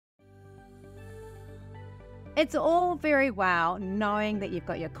It's all very well knowing that you've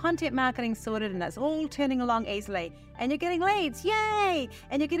got your content marketing sorted and it's all turning along easily and you're getting leads, yay,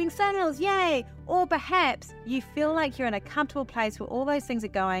 and you're getting sales, yay, or perhaps you feel like you're in a comfortable place where all those things are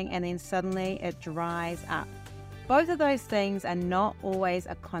going and then suddenly it dries up. Both of those things are not always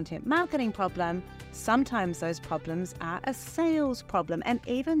a content marketing problem. Sometimes those problems are a sales problem. And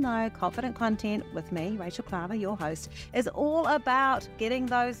even though Confident Content with me, Rachel Claver, your host, is all about getting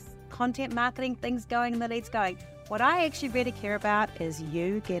those content marketing things going and the leads going, what I actually really care about is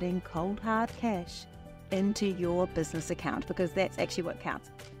you getting cold hard cash into your business account, because that's actually what counts.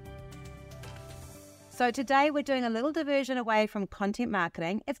 So today we're doing a little diversion away from content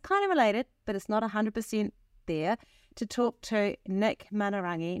marketing. It's kind of related, but it's not 100% there, to talk to Nick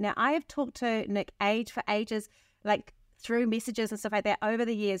Manarangi. Now, I have talked to Nick for ages, like through messages and stuff like that over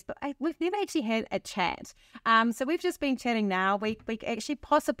the years, but we've never actually had a chat. So we've just been chatting now. We actually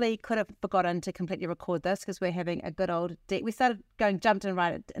possibly could have forgotten to completely record this because we're having a good old we jumped in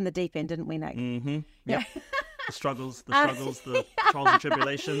right in the deep end, didn't we, Nick? Mm-hmm. Yep. The struggles, the trials and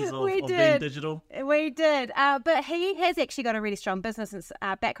tribulations of being digital. We did. But he has actually got a really strong business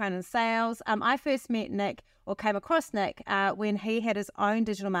background in sales. I first met Nick, or came across Nick, when he had his own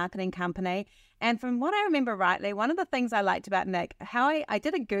digital marketing company. And from what I remember rightly, one of the things I liked about Nick, how I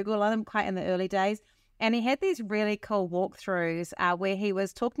did a Google on him quite in the early days, and he had these really cool walkthroughs where he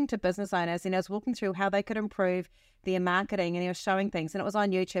was talking to business owners and he was walking through how they could improve their marketing, and he was showing things, and it was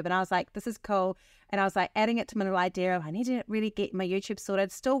on YouTube, and I was like, this is cool. And I was like adding it to my little idea of I need to really get my YouTube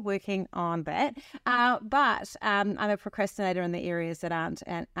sorted, still working on that. But I'm a procrastinator in the areas that aren't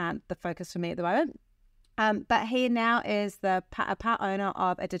the focus for me at the moment. But he now is a part owner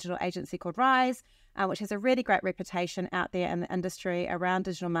of a digital agency called Rise, which has a really great reputation out there in the industry around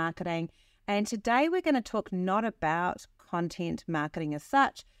digital marketing. And today we're going to talk not about content marketing as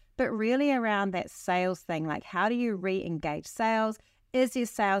such, but really around that sales thing. Like, how do you re-engage sales? Is your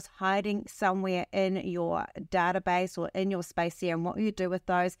sales hiding somewhere in your database or in your space here? And what you do with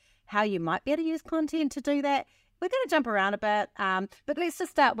those, how you might be able to use content to do that. We're going to jump around a bit, but let's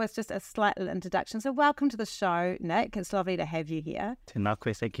just start with just a slight little introduction. So welcome to the show, Nick. It's lovely to have you here. Tēnā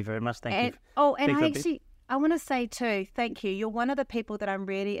koe, thank you very much. Thank you. I want to say too, thank you. You're one of the people that I'm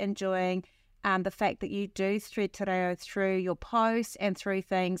really enjoying the fact that you do spread te reo through your posts and through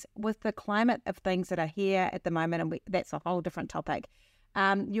things with the climate of things that are here at the moment, and that's a whole different topic.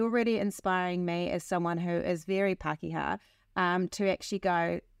 You're really inspiring me as someone who is very Pākehā to actually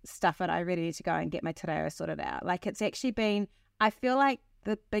go, stuff it, I really need to go and get my te reo sorted out. Like, it's actually been, I feel like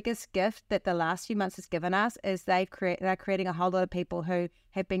the biggest gift that the last few months has given us is they're creating a whole lot of people who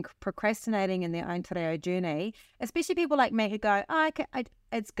have been procrastinating in their own te reo journey, especially people like me who go,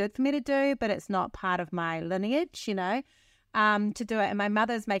 it's good for me to do, but it's not part of my lineage, to do it. And my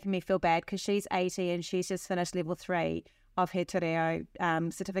mother's making me feel bad because she's 80 and she's just finished level 3 of her te reo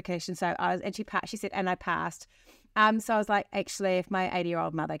certification. So she said, and I passed. So I was like, actually, if my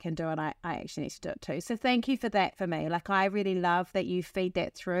 80-year-old mother can do it, I actually need to do it too. So thank you for that for me. Like, I really love that you feed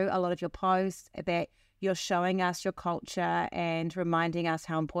that through a lot of your posts, that you're showing us your culture and reminding us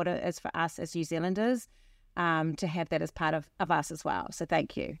how important it is for us as New Zealanders to have that as part of us as well. So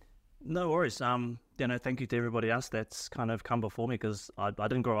thank you. No worries. Thank you to everybody else that's kind of come before me, because I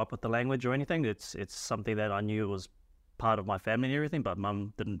didn't grow up with the language or anything. It's something that I knew was part of my family and everything, but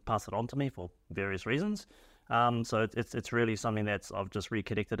Mum didn't pass it on to me for various reasons. So it's really something I've just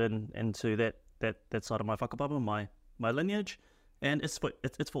reconnected into that side of my whakapapa, my lineage, and it's for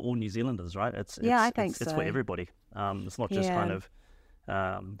all New Zealanders, right? I think so. It's for everybody. It's not just kind of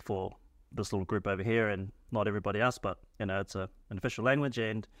for this little group over here and not everybody else, but it's an official language.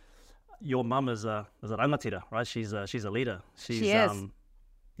 And your mum is a rangatira, right? She's a leader. She is.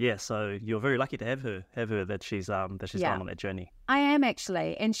 Yeah, so you're very lucky to have her that she's gone on that journey. I am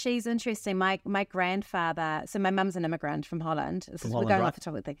actually, and she's interesting. My grandfather, so my mum's an immigrant from Holland. We're going off the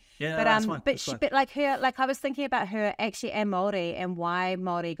topic thing. Yeah, but that's fine. But like her, like I was thinking about her actually and Māori and why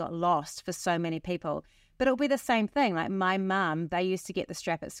Māori got lost for so many people. But it'll be the same thing. Like my mum, they used to get the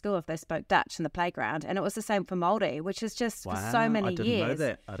strap at school if they spoke Dutch in the playground, and it was the same for Māori, which is just for so many years.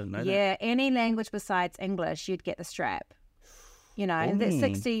 I didn't know that. Yeah, any language besides English, you'd get the strap. And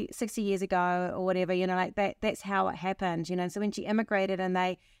that's 60 years ago or whatever, like that's how it happened, and so when she immigrated and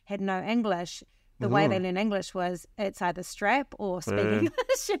they had no English, the way they learned English was it's either strap or speak English,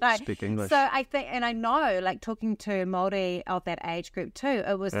 Speak English. So I think, and I know, like talking to Māori of that age group too,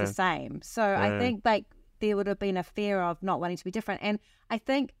 it was the same. So I think like there would have been a fear of not wanting to be different. And I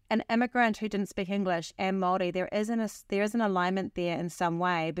think an immigrant who didn't speak English and Māori, there is an alignment there in some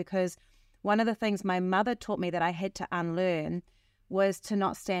way, because one of the things my mother taught me that I had to unlearn was to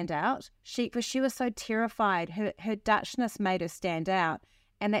not stand out. She was so terrified. Her Dutchness made her stand out.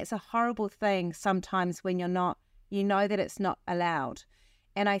 And that's a horrible thing sometimes when you're not, you know that it's not allowed.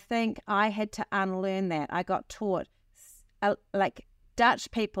 And I think I had to unlearn that. I got taught, like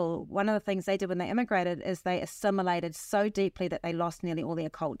Dutch people, one of the things they did when they immigrated is they assimilated so deeply that they lost nearly all their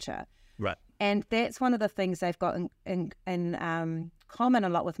culture. Right. And that's one of the things they've got in common a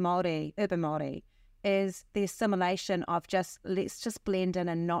lot with Māori, urban Māori, is the assimilation of let's just blend in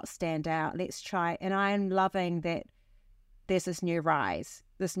and not stand out. Let's try. And I am loving that there's this new rise,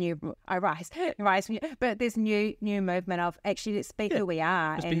 but there's new movement of actually let's be who we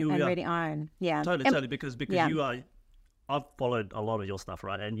are and really own. Yeah. Totally, because you are, I've followed a lot of your stuff,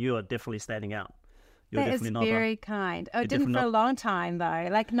 right? And you are definitely standing out. You're that is very kind. Oh, it didn't for a long time though,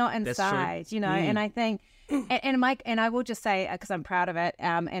 like not inside, you know. And I think, and I will just say because I'm proud of it.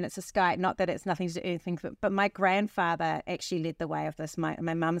 And it's a Sky, not that it's nothing to do with anything, but my grandfather actually led the way of this. My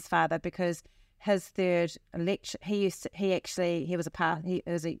mum's father, because his third lecture, he was a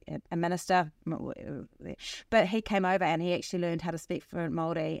minister, but he came over and he actually learned how to speak fluent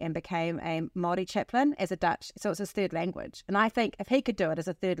Māori and became a Māori chaplain as a Dutch. So it's his third language. And I think if he could do it as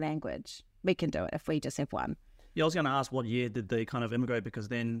a third language, we can do it if we just have one. Yeah, I was going to ask what year did they kind of immigrate, because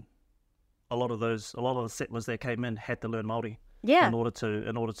then a lot of the settlers that came in had to learn Māori. Yeah. In order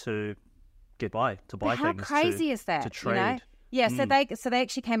to get by, to buy things. How crazy is that? To trade. You know? Yeah, so they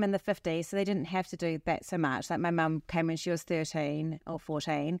actually came in the 50s, so they didn't have to do that so much. Like my mum came when she was 13 or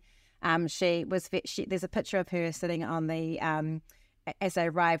 14. There's a picture of her sitting on the as they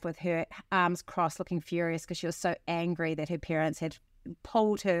arrived with her arms crossed, looking furious because she was so angry that her parents had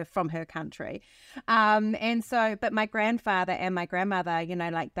pulled her from her country. But my grandfather and my grandmother, you know,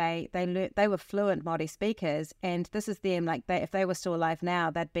 like they were fluent Māori speakers, and this is them, like if they were still alive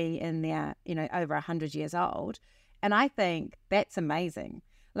now, they'd be in their, you know, over 100 years old. And I think that's amazing.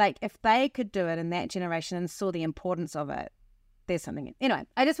 Like if they could do it in that generation and saw the importance of it, there's something. Anyway,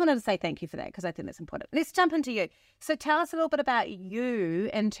 I just wanted to say thank you for that because I think that's important. Let's jump into you. So tell us a little bit about you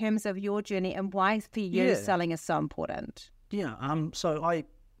in terms of your journey and why for you selling is so important. Yeah. So I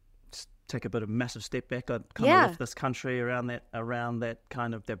take a bit of a massive step back. I kind of left this country around that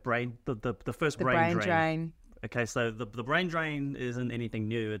kind of that brain, the first brain drain. Okay, so the brain drain isn't anything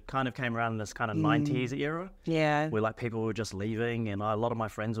new. It kind of came around in this kind of 90s era. Yeah. Where like people were just leaving, and a lot of my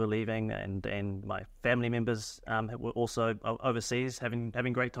friends were leaving, and my family members were also overseas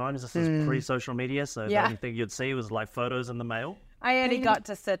having great times. This is pre-social media, so the only thing you'd see was like photos in the mail. I only got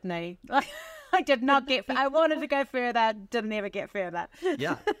to Sydney. I did not get, I wanted to go further, didn't ever get further.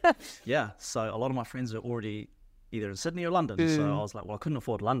 Yeah. So a lot of my friends were already either in Sydney or London. So I was like, well, I couldn't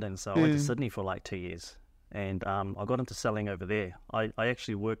afford London, so I went to Sydney for like 2 years. And I got into selling over there. I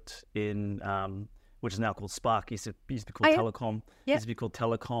actually worked in, which is now called Spark. Used to be called Telecom. Used to be called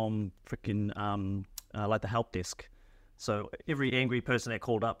Telecom, freaking like the help desk. So every angry person that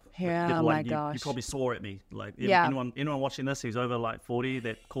called up, my gosh, you probably swore at me. Like anyone watching this who's over like 40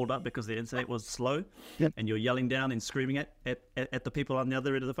 that called up because the internet was slow, and you're yelling down and screaming at the people on the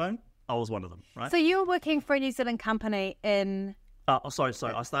other end of the phone. I was one of them, right? So you were working for a New Zealand company in... sorry.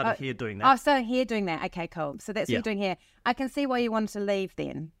 I started here doing that. Oh, so here doing that. Okay, cool. So that's what you're doing here. I can see why you wanted to leave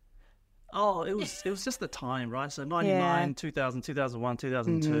then. Oh, it was just the time, right? So 99, 2000, 2001,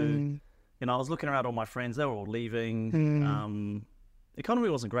 2002. You know, I was looking around all my friends. They were all leaving. The economy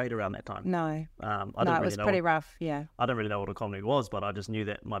wasn't great around that time. No. It was pretty rough, yeah. I didn't really know what economy was, but I just knew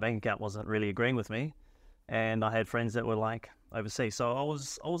that my bank account wasn't really agreeing with me. And I had friends that were like overseas. So I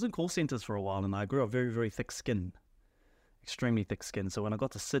was in call centers for a while, and I grew up very, very thick skin. Extremely thick skin. So when I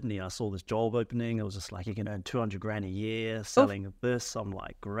got to Sydney, I saw this job opening. It was just like, you can earn 200 grand a year selling this. I'm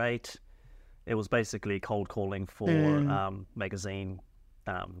like, great. It was basically cold calling for magazine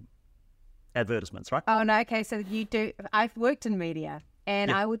advertisements, right? Oh, no. Okay. So you do. I've worked in media,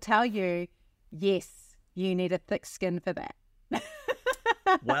 and I will tell you, yes, you need a thick skin for that.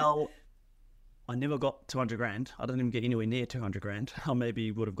 Well, I never got 200 grand. I didn't even get anywhere near 200 grand. I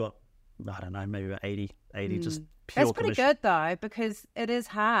maybe would have got, I don't know, maybe about 80 just pure That's pretty commission. good though, because it is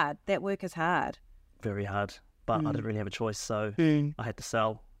hard. That work is hard. Very hard, but I didn't really have a choice, so I had to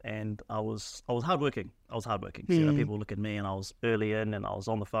sell, and I was hardworking. So, you know, people look at me, and I was early in, and I was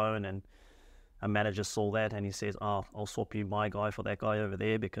on the phone, and a manager saw that, and he says, "Oh, I'll swap you my guy for that guy over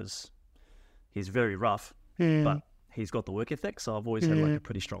there because he's very rough, but he's got the work ethic." So I've always had like a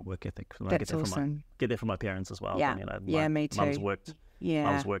pretty strong work ethic. And That's awesome. Get that from my parents as well. Yeah, You know, me too. Mum's worked.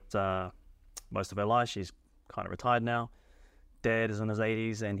 Mum's worked most of her life. She's kind of retired now. Dad is in his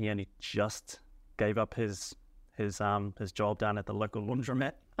 80s, and he only just gave up his his job down at the local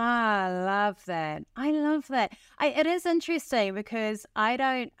laundromat. I love that. I love that. It is interesting because I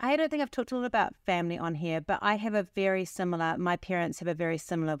don't think I've talked a lot about family on here, but I have my parents have a very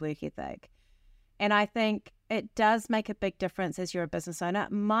similar work ethic. And I think it does make a big difference as you're a business owner.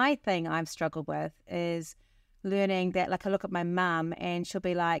 My thing I've struggled with is learning that, like, I look at my mum and she'll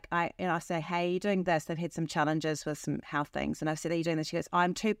be like, I say, hey, you're doing this. They've had some challenges with some health things. And I've said, are you doing this? She goes,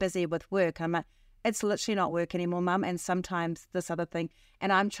 I'm too busy with work. I'm like, it's literally not work anymore, Mum. And sometimes this other thing.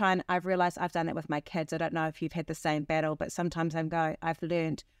 And I've realized I've done it with my kids. I don't know if you've had the same battle, but sometimes I've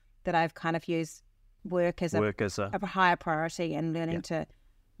learned that I've kind of used work as a higher priority, and learning to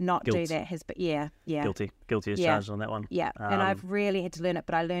not do that Guilty as charged on that one. Yeah. And I've really had to learn it,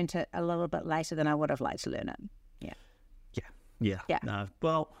 but I learned it a little bit later than I would have liked to learn it. Yeah. No.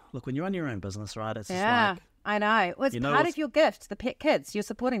 Well, look, when you run your own business, right, it's just like, I know. Well, it's part of your gift, the pet kids. You're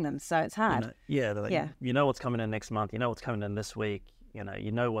supporting them, so it's hard. You know what's coming in next month. You know what's coming in this week.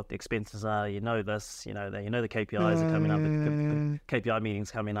 You know what the expenses are. You know this. You know the KPIs are coming up. The KPI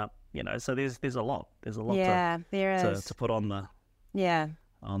meetings coming up. So there's a lot. There's a lot to put on the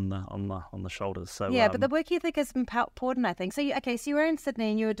on the shoulders. So but the work ethic is important, I think. So you were in Sydney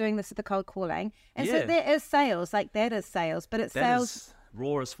and you were doing this at the cold calling, and so there is sales. Like, that is sales, but it's sales.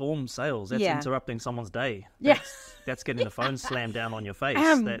 Rawest form sales. That's interrupting someone's day. That's getting the phone slammed down on your face.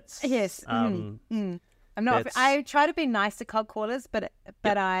 I'm not. I try to be nice to cold callers, but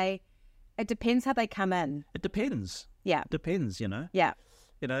it depends how they come in. It depends. Yeah, depends. Yeah.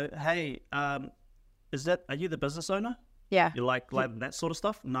 Hey, are you the business owner? Yeah. You like that sort of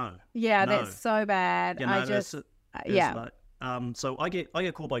stuff? No. Yeah, no. That's so bad. So I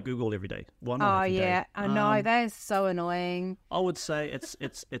get called by Google every day. I know, that is so annoying. I would say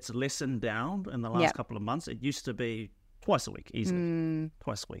it's lessened down in the last couple of months. It used to be twice a week, easily.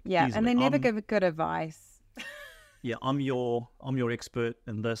 Twice a week. Yeah, easily. And they never give good advice. Yeah, I'm your expert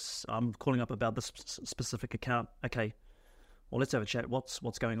in this. I'm calling up about this specific account. Okay, well, let's have a chat.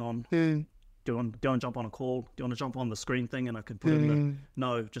 What's going on? Do you want to jump on a call? Do you want to jump on the screen thing and I can put in the...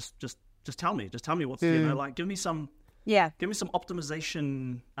 No, just tell me. Just tell me what's, give me some... Yeah. Give me some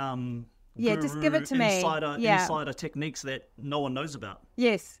optimization just give it to me. Insider techniques that no one knows about.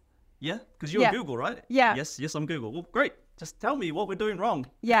 Yes. Yeah? Because you're Google, right? Yeah. Yes, I'm Google. Well, great. Just tell me what we're doing wrong.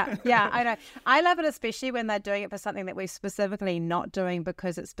 Yeah, I know. I love it, especially when they're doing it for something that we're specifically not doing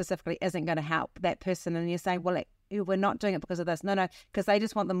because it specifically isn't going to help that person. And you're saying, well, we're not doing it because of this. No, because they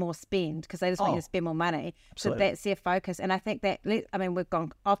just want the more spend, because they just want you to spend more money. Absolutely. So that's their focus. And I think that, we've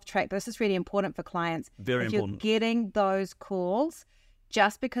gone off track, but this is really important for clients. Very important. If you're getting those calls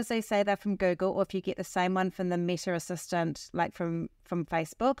just because they say they're from Google, or if you get the same one from the Meta assistant, like from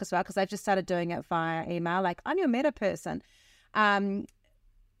Facebook as well, because I just started doing it via email, like, I'm your Meta person.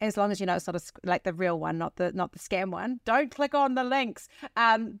 As long as it's not like the real one, not the scam one. Don't click on the links.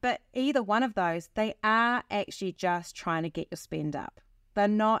 But either one of those, they are actually just trying to get your spend up. They're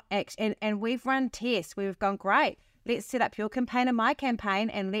not actually, and we've run tests. We've gone, great, let's set up your campaign and my campaign,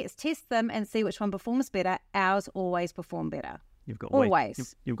 and let's test them and see which one performs better. Ours always perform better. You've got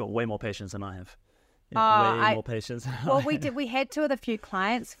always. You've got way more patience than I have. Way more patience. Well, we had to with a few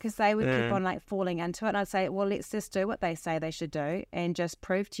clients because they would keep on like falling into it, and I'd say, well, let's just do what they say they should do and just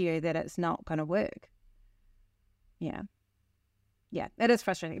prove to you that it's not going to work. Yeah, it is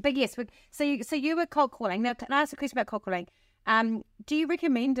frustrating. But yes, so you were cold calling. Now, can I ask a question about cold calling? Do you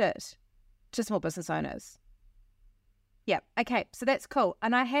recommend it to small business owners? Yeah. Okay. So that's cool.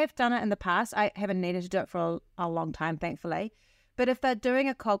 And I have done it in the past. I haven't needed to do it for a long time, thankfully. But if they're doing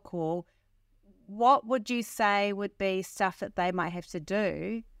a cold call, what would you say would be stuff that they might have to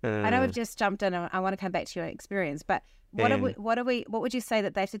do? I know we've just jumped in and I want to come back to your experience, but what would you say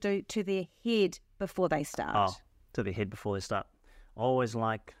that they have to do to their head before they start? Oh, to their head before they start. I always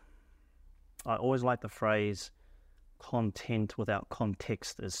like the phrase, content without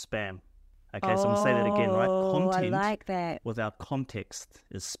context is spam. Okay, so I'm going to say that again, right? Content, I like that. Without context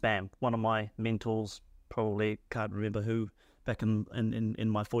is spam. One of my mentors, probably can't remember who, back in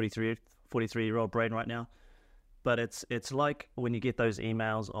my 43-year-old brain right now, but it's like when you get those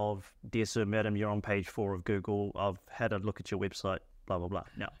emails of, dear sir, madam, you're on page 4 of Google, I've had a look at your website, blah blah blah.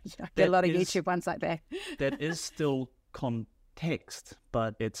 Now, I get a lot of YouTube ones like that. That is still context,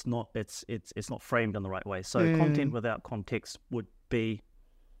 but it's not not framed in the right way. So content without context would be,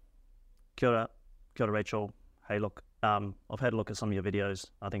 kia ora Rachel, hey look, I've had a look at some of your videos,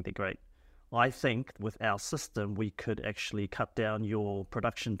 I think they're great. I think with our system, we could actually cut down your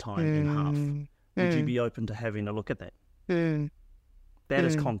production time in half. Would you be open to having a look at that? That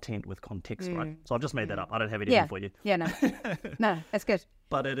is content with context, right? So I've just made that up. I don't have anything for you. Yeah, no, that's good.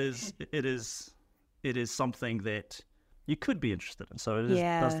 But it is it is something that you could be interested in. So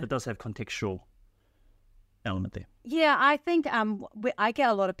it does have contextual element there. Yeah, I think I get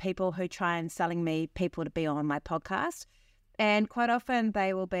a lot of people who try and selling me people to be on my podcast, and quite often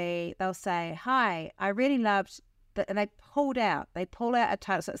they'll say, "Hi, I really loved," and they pull out a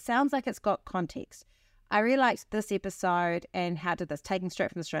title, so it sounds like it's got context. I really liked this episode and how did this, taken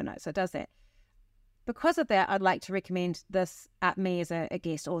straight from the show notes. So it does that. Because of that, I'd like to recommend this me as a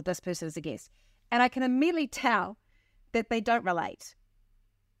guest, or this person as a guest, and I can immediately tell that they don't relate.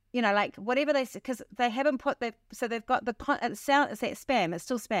 You know, like whatever they say, because they haven't put so they've got the it's that spam. It's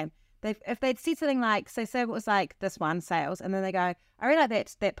still spam. If they'd said something like, say it was like this one, sales, and then they go, I really like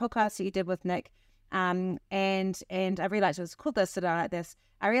that podcast that you did with Nick, and I really liked it. It was called this, and I like this.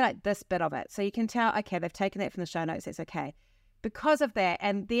 I really like this bit of it. So you can tell, okay, they've taken that from the show notes. That's okay. Because of that,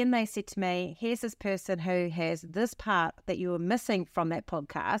 and then they said to me, here's this person who has this part that you were missing from that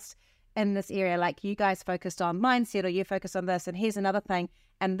podcast in this area, like you guys focused on mindset, or you focused on this, and here's another thing,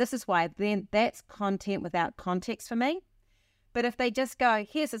 and this is why. Then that's content without context for me. But if they just go,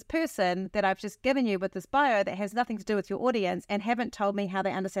 here's this person that I've just given you with this bio that has nothing to do with your audience and haven't told me how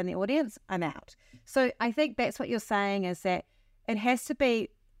they understand the audience, I'm out. So I think that's what you're saying, is that it has to be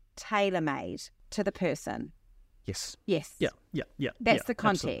tailor-made to the person. Yes. Yes. Yeah. That's the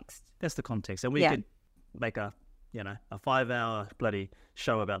context. Absolutely. That's the context. And we could make a 5-hour bloody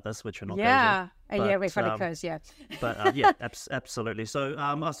show about this, which we're not going to. We're probably close, But absolutely. So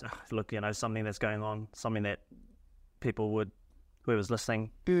look, something that's going on, something that people would, whoever's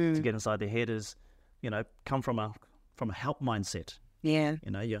listening, to get inside their head is, come from a help mindset. Yeah.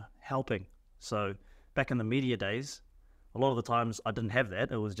 You're helping. So back in the media days, a lot of the times I didn't have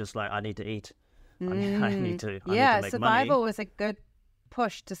that. It was just like, I need to eat. I need to make survival money. was a good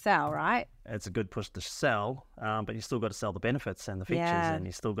push to sell, right? It's a good push to sell, but you still got to sell the benefits and the features, and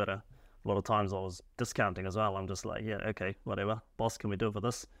you still got to. A lot of times I was discounting as well. I'm just like, okay, whatever, boss, can we do it for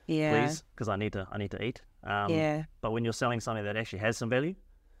this, please? Because I need to eat. But when you're selling something that actually has some value,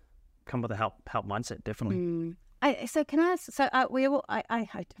 come with a help mindset, definitely. So can I ask? So I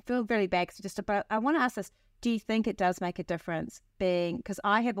feel really bad because I want to ask this. Do you think it does make a difference because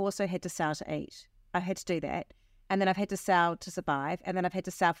I have also had to sell to eat. I had to do that. And then I've had to sell to survive. And then I've had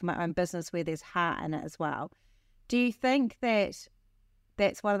to sell for my own business where there's heart in it as well. Do you think that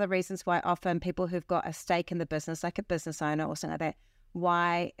that's one of the reasons why often people who've got a stake in the business, like a business owner or something like that,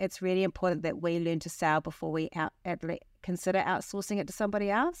 why it's really important that we learn to sell before we consider outsourcing it to somebody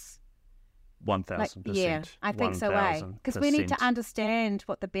else? 1,000%. Yeah, I think so. Because we need to understand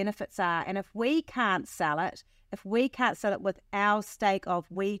what the benefits are, and if we can't sell it with our stake of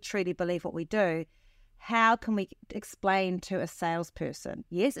we truly believe what we do, how can we explain to a salesperson?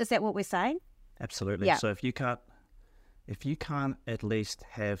 Yes, is that what we're saying? Absolutely. Yeah. So if you can't at least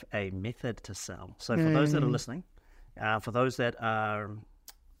have a method to sell. So for those that are listening, for those that are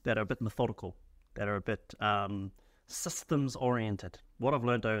a bit methodical, that are a bit systems oriented. What I've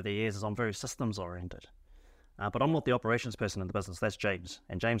learned over the years is I'm very systems oriented. But I'm not the operations person in the business. That's James.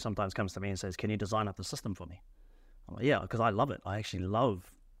 And James sometimes comes to me and says, can you design up the system for me? I'm like, yeah, because I love it. I actually love,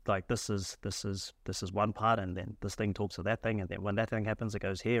 like, this is one part, and then this thing talks to that thing, and then when that thing happens, it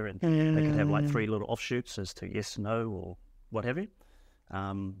goes here, and they could have like 3 little offshoots as to yes, no, or what have you.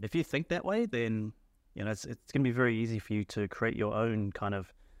 If you think that way, then it's going to be very easy for you to create your own kind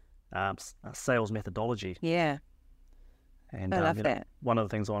of sales methodology. Yeah. And I love that. One of the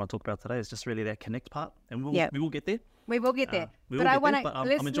things I want to talk about today is just really that connect part, and we will get there. We will get there. But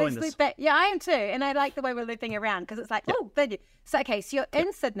I'm enjoying this. Yeah, I am too, and I like the way we're looping around because it's like, oh, thank you. So, okay, so you're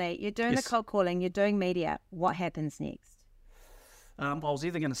in Sydney, you're doing the cold calling, you're doing media. What happens next? I was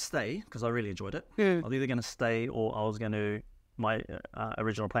either going to stay because I really enjoyed it. I was either going to stay, or I was going to. My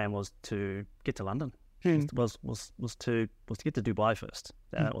original plan was to get to London. Was to get to Dubai first.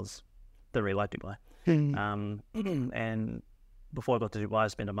 That was didn't really like Dubai. And before I got to Dubai, I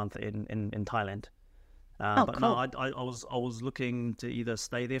spent a month in Thailand. But cool. No, I was looking to either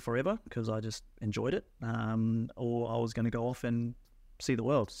stay there forever because I just enjoyed it, or I was going to go off and see the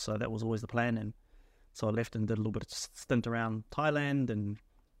world. So that was always the plan. And so I left and did a little bit of stint around Thailand and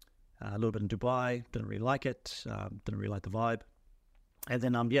a little bit in Dubai. Didn't really like it. Didn't really like the vibe. And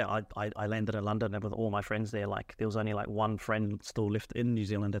then I landed in London with all my friends there. Like there was only like one friend still left in New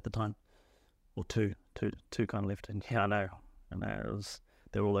Zealand at the time, or two kind of left. And yeah, I know.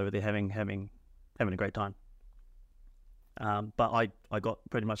 They're all over there having a great time. But I got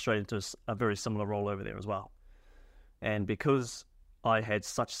pretty much straight into a very similar role over there as well. And because I had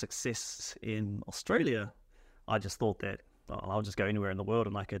such success in Australia, I just thought that I'll just go anywhere in the world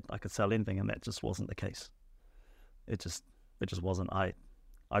and I could sell anything, and that just wasn't the case. It just wasn't. I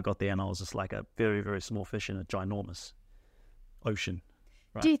I got there and I was just like a very, very small fish in a ginormous ocean.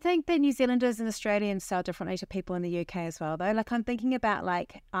 Right. Do you think that New Zealanders and Australians sell differently to people in the UK as well, though? Like, I'm thinking about,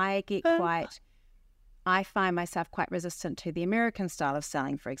 like, I find myself quite resistant to the American style of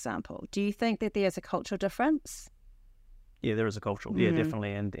selling, for example. Do you think that there's a cultural difference? Yeah, there is a cultural. Yeah,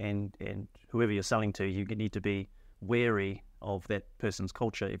 definitely. And whoever you're selling to, you need to be wary of that person's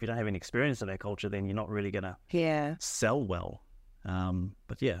culture. If you don't have any experience in that culture, then you're not really going to sell well.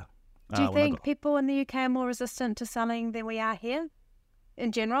 But yeah. Do you think people in the UK are more resistant to selling than we are here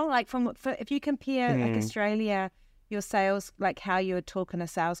in general? Like, if you compare like Australia, your sales, like how you would talk in a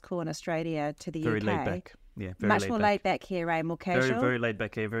sales call in Australia to the UK. Very laid back. Yeah, very much more laid back here, right? More casual. Very, very laid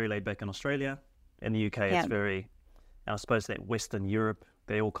back here. Very laid back in Australia. In the UK, it's very. I suppose that Western Europe,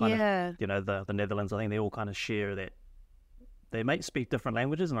 they all kind of, the Netherlands, I think they all kind of share that. They may speak different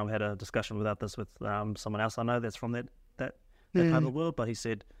languages, and I've had a discussion about this with someone else I know that's from that part of the world. But he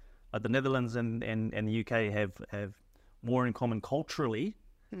said the Netherlands and the UK have more in common culturally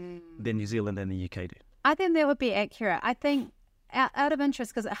than New Zealand and the UK do. I think that would be accurate. I think out of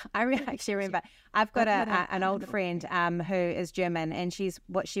interest, because I actually remember I've got an old friend who is German, and she's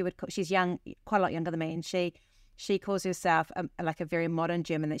what she would call, she's young, quite a lot younger than me, and she calls herself like a very modern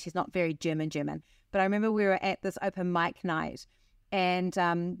German, that she's not very German. But I remember we were at this open mic night, and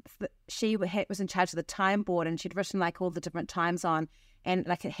she was in charge of the time board, and she'd written like all the different times on, and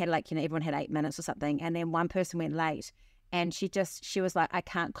like it had like, everyone had 8 minutes or something, and then one person went late. And she was like, I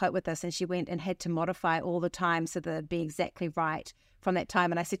can't cope with this. And she went and had to modify all the time so that it'd be exactly right from that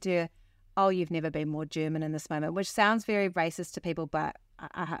time. And I said to her, oh, you've never been more German in this moment, which sounds very racist to people, but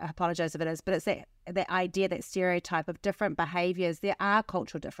I apologize if it is. But it's that idea, that stereotype of different behaviors. There are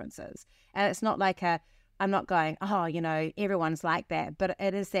cultural differences. And it's not like I'm not going, oh, everyone's like that. But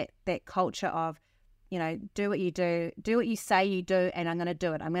it is that culture of, do what you do what you say you do, and I'm going to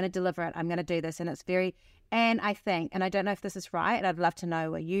do it. I'm going to deliver it. I'm going to do this. And it's very... And I think, and I don't know if this is right, and I'd love to know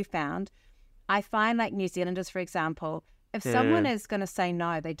what you found, I find like New Zealanders, for example, if someone is going to say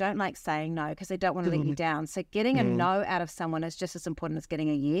no, they don't like saying no because they don't want to let you down. So getting a no out of someone is just as important as getting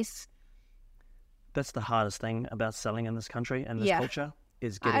a yes. That's the hardest thing about selling in this country and this culture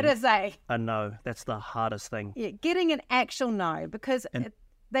is getting a no. That's the hardest thing. Yeah, getting an actual no, because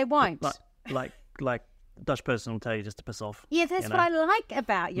they won't. Like Dutch person will tell you just to piss off. Yeah, that's what I like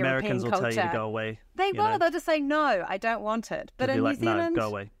about European Americans culture. will tell you to go away. They will. They'll just say, no, I don't want it. But in New Zealand... No, go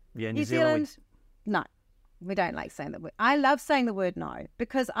away. Yeah, New Zealand, no. We don't like saying that word. I love saying the word no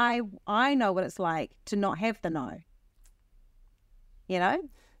because I know what it's like to not have the no. Yeah,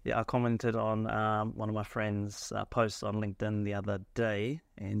 I commented on one of my friends' posts on LinkedIn the other day,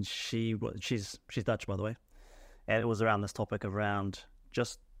 and she's Dutch, by the way, and it was around this topic around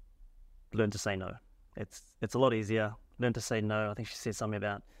just learn to say no. It's a lot easier. Learn to say no. I think she said something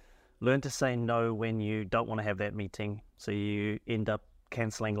about learn to say no when you don't want to have that meeting, so you end up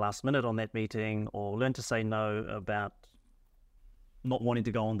cancelling last minute on that meeting, or learn to say no about not wanting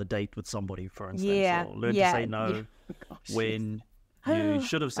to go on the date with somebody, for instance, or learn to say no when you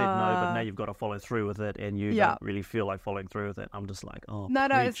should have said no, but now you've got to follow through with it, and you don't really feel like following through with it. I'm just like, no,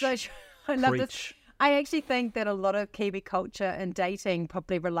 it's so true. I love this. I actually think that a lot of Kiwi culture and dating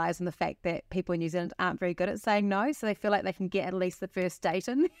probably relies on the fact that people in New Zealand aren't very good at saying no, so they feel like they can get at least the first date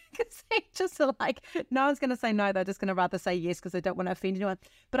in because they just are like, no one's going to say no, they're just going to rather say yes because they don't want to offend anyone.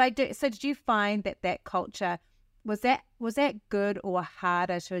 But I do. So did you find that culture, was that good or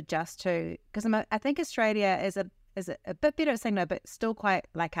harder to adjust to? Because I think Australia is a bit better at saying no, but still quite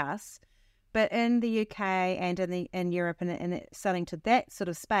like us. But in the UK and in Europe and selling to that sort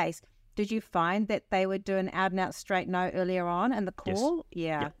of space, did you find that they would do an out-and-out straight no earlier on in the call?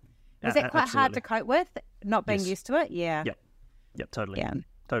 Yes. Yeah. Was that quite hard to cope with, not being used to it? Yeah. Yep, totally. Yeah.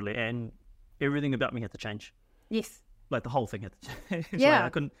 Totally. And everything about me had to change. Yes. Like the whole thing had to change. Yeah.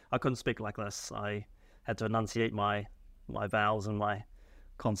 Like I couldn't speak like this. I had to enunciate my vowels and my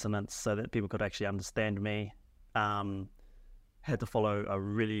consonants so that people could actually understand me. Had to follow a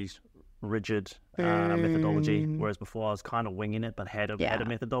really rigid methodology, whereas before I was kind of winging it, but had a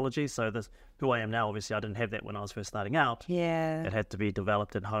methodology. So who I am now, obviously I didn't have that when I was first starting out. Yeah, it had to be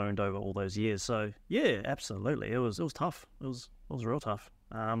developed and honed over all those years. So yeah, absolutely, it was tough. It was real tough.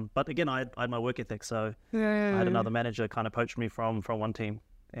 But again, I had my work ethic. So I had another manager kind of poach me from one team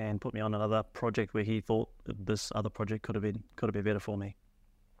and put me on another project where he thought this other project could have been better for me.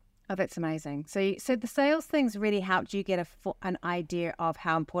 Oh, that's amazing. So the sales things really helped you get an idea of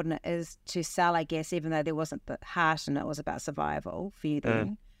how important it is to sell, I guess, even though there wasn't the heart and it was about survival for you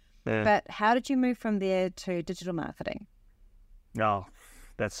then. But how did you move from there to digital marketing? Oh,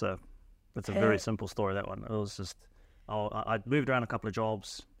 that's a very simple story, that one. It was just, I moved around a couple of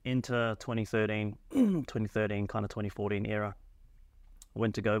jobs into 2013, 2013, kind of 2014 era. I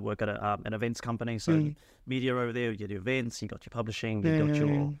went to go work at an events company. So media over there, you do events, you got your publishing, you got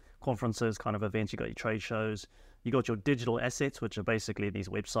your conferences, kind of events, you got your trade shows, you got your digital assets, which are basically these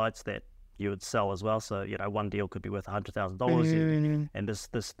websites that you would sell as well. So, you know, one deal could be worth $100,000, and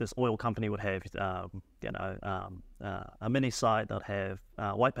this oil company would have, a mini site that have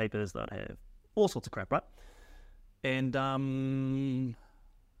white papers that have all sorts of crap, right? And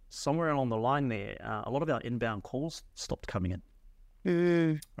somewhere along the line there, a lot of our inbound calls stopped coming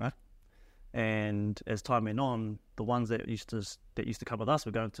in, right? And as time went on, the ones that used to come with us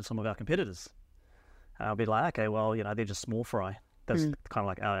were going to some of our competitors. I'll be like, okay, well, you know, they're just small fry. That's kind of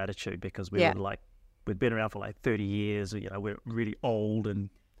like our attitude, because we'd been around for like 30 years. You know, we're really old. And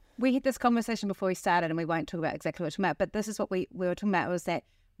we had this conversation before we started, and we won't talk about exactly what we're talking about, but this is what we were talking about, was that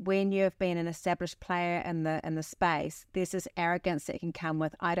when you've been an established player in the space, there's this arrogance that can come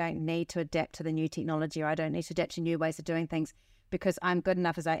with, I don't need to adapt to the new technology, or I don't need to adapt to new ways of doing things because I'm good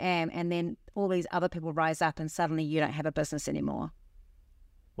enough as I am. And then all these other people rise up and suddenly you don't have a business anymore.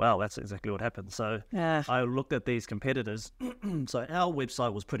 Well, that's exactly what happened. So I looked at these competitors. So our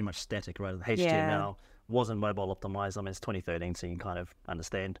website was pretty much static, right? The HTML wasn't mobile optimized. I mean, it's 2013, so you can kind of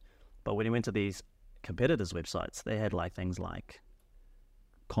understand. But when you went to these competitors' websites, they had like things like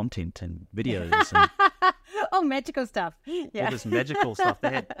content and videos and oh, magical stuff. All this magical stuff.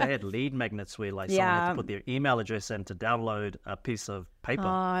 They had lead magnets where like someone had to put their email address in to download a piece of paper.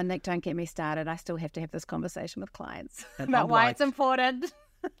 Oh, Nick, don't get me started. I still have to have this conversation with clients about why it's important.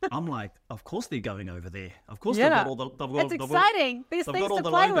 I'm like, of course they're going over there. Of course they've got all the. It's exciting. There's things to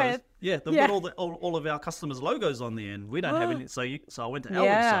play with. Yeah, they've got all of our customers' logos on there, and we don't have any. So I went to our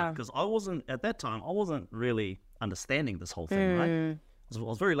website, because I wasn't at that time. I wasn't really understanding this whole thing, right? I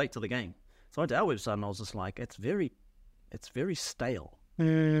was very late to the game. So I went to our website, and I was just like, it's very stale. We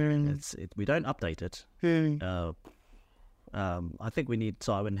don't update it. I think we need.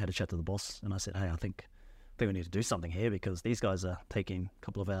 So I went and had a chat to the boss, and I said, hey, I think we need to do something here, because these guys are taking a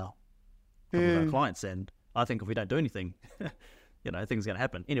couple of our clients, and I think if we don't do anything, things are going to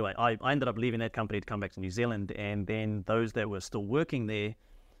happen. Anyway, I ended up leaving that company to come back to New Zealand, and then those that were still working there, I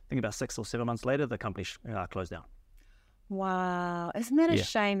think about 6 or 7 months later, the company closed down. Wow. Isn't that a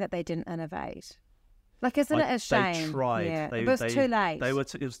shame that they didn't innovate? Like, isn't it a shame? They tried. Yeah. It was too late.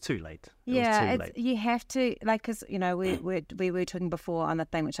 It was too late. You have to, like, because, we were talking before on the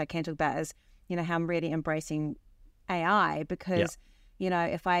thing, which I can talk about, is, how I'm really embracing AI, because,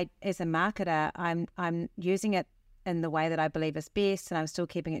 if I, as a marketer, I'm using it in the way that I believe is best, and I'm still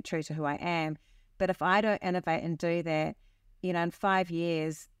keeping it true to who I am. But if I don't innovate and do that, in 5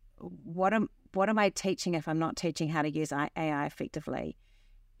 years, what am I teaching if I'm not teaching how to use AI effectively?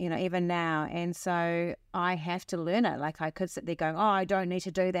 Even now. And so I have to learn it. Like, I could sit there going, oh, I don't need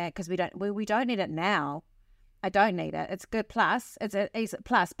to do that because we don't need it now. I don't need it. It's good plus. It's a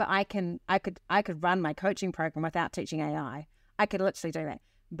plus, but I could run my coaching program without teaching AI. I could literally do that.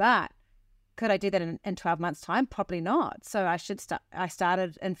 But could I do that in 12 months' time? Probably not. So I should start. I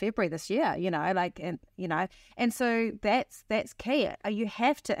started in February this year, and so that's key. You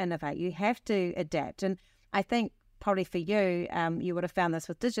have to innovate. You have to adapt. And I think probably for you, you would have found this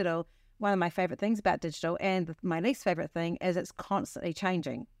with digital. One of my favorite things about digital, and my least favorite thing, is it's constantly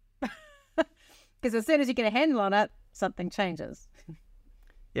changing. Because as soon as you get a handle on it, something changes.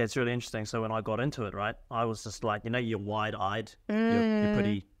 Yeah, it's really interesting. So when I got into it, right, I was just like, you're wide-eyed.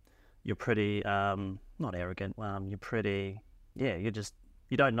 You're pretty, not arrogant. You're pretty,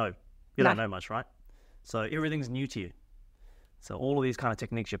 you don't know. You don't know much, right? So everything's new to you. So all of these kind of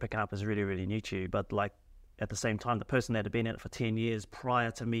techniques you're picking up is really, really new to you. But like at the same time, the person that had been in it for 10 years prior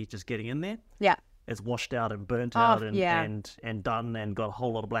to me just getting in there, is washed out and burnt out and done and got a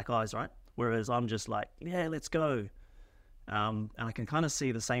whole lot of black eyes, right? Whereas I'm just like, let's go. And I can kind of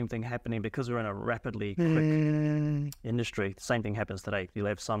see the same thing happening because we're in a rapidly quick industry. The same thing happens today. You'll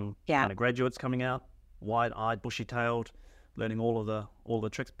have some kind of graduates coming out, wide-eyed, bushy-tailed, learning all the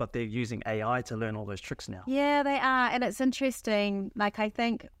tricks, but they're using AI to learn all those tricks now. Yeah, they are, and it's interesting. Like, I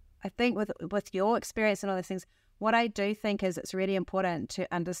think with your experience and all those things, what I do think is it's really important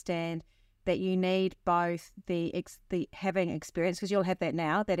to understand that you need both the having experience, because you'll have that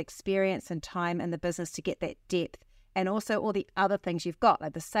now, that experience and time in the business to get that depth, and also all the other things you've got,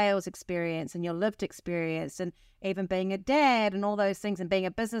 like the sales experience and your lived experience, and even being a dad and all those things, and being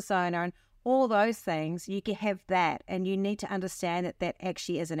a business owner and all those things. You can have that, and you need to understand that that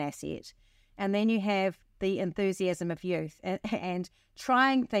actually is an asset. And then you have the enthusiasm of youth and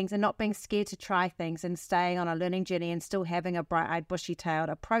trying things and not being scared to try things and staying on a learning journey and still having a bright-eyed, bushy-tailed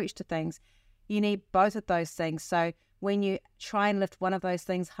approach to things. You need both of those things. So when you try and lift one of those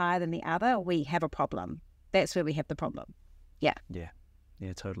things higher than the other, we have a problem. That's where we have the problem. Yeah.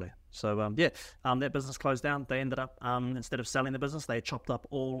 Yeah, totally. So, that business closed down. They ended up, instead of selling the business, they chopped up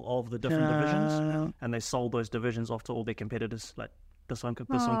all of the different divisions, and they sold those divisions off to all their competitors. Like this one could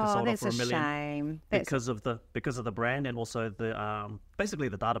sold off for $1 million shame. because of the brand, and also the basically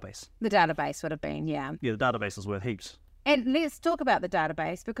the database. The database would have been, yeah. Yeah, the database is worth heaps. And let's talk about the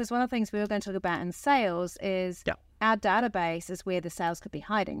database, because one of the things we were going to talk about in sales is our database is where the sales could be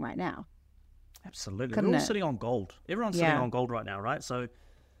hiding right now. Absolutely. Couldn't We're all it? sitting on gold. Everyone's sitting on gold right now, right? So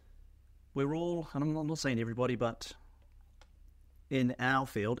we're all, and I'm not saying everybody, but in our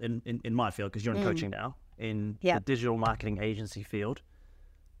field, in my field, because you're in coaching now, in the digital marketing agency field,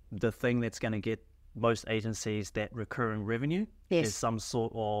 the thing that's going to get most agencies that recurring revenue is some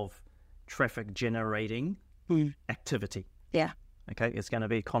sort of traffic generating activity. Yeah. Okay, it's going to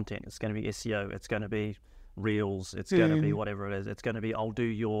be content, it's going to be SEO, it's going to be reels, it's going to be whatever it is. It's going to be, I'll do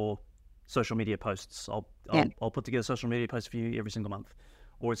your social media posts. I'll put together social media posts for you every single month,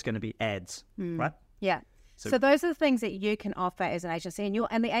 or it's going to be ads, right? Yeah. So those are the things that you can offer as an agency,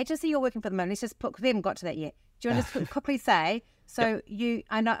 and the agency you're working for the moment. Let's just put. We haven't got to that yet. Do you want to just quickly say? So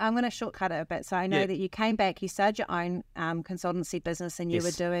I know I'm going to shortcut it a bit. So I know that you came back, you started your own consultancy business, and you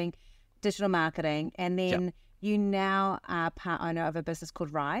were doing digital marketing, and then you now are part owner of a business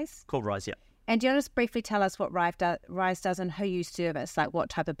called Rise. Called Rise, yeah. And do you want to just briefly tell us what Rise does and who you service, like what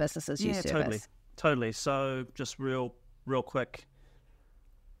type of businesses you service? Totally. So just real quick,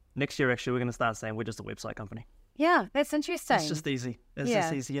 next year actually we're going to start saying we're just a website company. Yeah, that's interesting. It's just easy. It's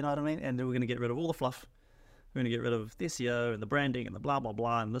just easy, you know what I mean? And then we're going to get rid of all the fluff. We're going to get rid of the SEO and the branding and the blah, blah,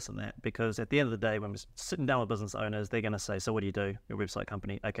 blah and this and that, because at the end of the day, when we're sitting down with business owners, they're going to say, so what do you do? You're a website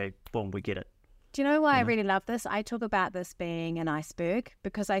company. Okay, boom, we get it. Do you know why I really love this? I talk about this being an iceberg,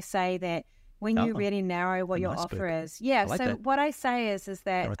 because I say that when you really narrow what your offer is. Yeah, like so that. What I say is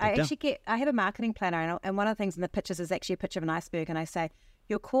that I have a marketing planner, and one of the things in the pictures is actually a picture of an iceberg, and I say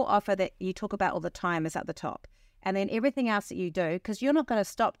your core offer that you talk about all the time is at the top. And then everything else that you do, because you're not going to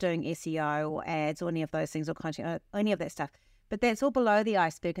stop doing SEO or ads or any of those things or content or any of that stuff, but that's all below the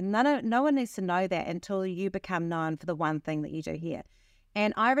iceberg, and no one needs to know that until you become known for the one thing that you do here.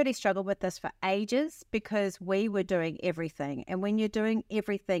 And I really struggled with this for ages, because we were doing everything. And when you're doing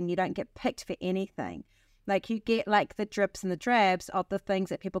everything, you don't get picked for anything. Like you get like the drips and the drabs of the things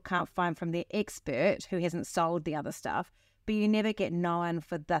that people can't find from their expert who hasn't sold the other stuff, but you never get known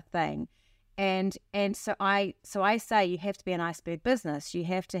for the thing. And so I say you have to be an iceberg business. You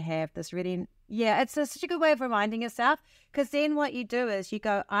have to have this really, it's such a good way of reminding yourself, because then what you do is you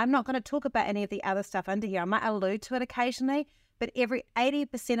go, I'm not going to talk about any of the other stuff under here. I might allude to it occasionally, but every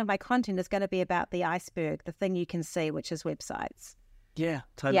 80% of my content is going to be about the iceberg, the thing you can see, which is websites. Yeah,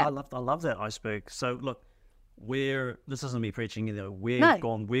 totally. Yeah. I love that iceberg. So look, this isn't me preaching either. We're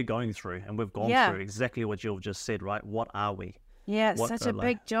going through, and we've gone through exactly what you've just said, right? What are we? Yeah, it's such a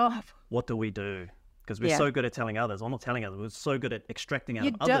big job. What do we do? Because we're so good at telling others. I'm not telling others. We're so good at extracting out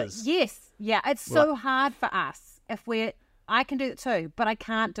of others. Yes. Yeah, it's so hard for us. I can do it too, but I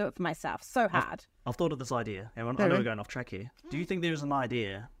can't do it for myself. So hard. I've thought of this idea, and I know we're going off track here. Do you think there's an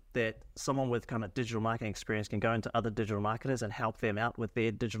idea that someone with kind of digital marketing experience can go into other digital marketers and help them out with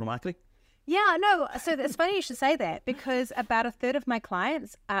their digital marketing? Yeah, no. So it's funny you should say that, because about a third of my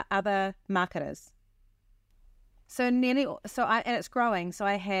clients are other marketers. And it's growing. So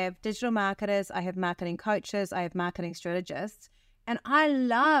I have digital marketers, I have marketing coaches, I have marketing strategists, and I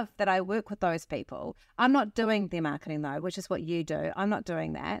love that I work with those people. I'm not doing their marketing though, which is what you do. I'm not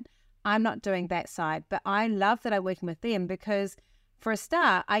doing that. I'm not doing that side, but I love that I'm working with them, because for a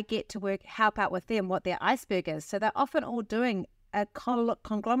start, I get to help out with them what their iceberg is. So they're often all doing a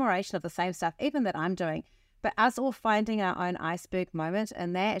conglomeration of the same stuff, even that I'm doing, but us all finding our own iceberg moment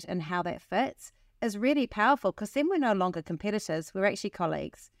in that and how that fits is really powerful, because then we're no longer competitors. We're actually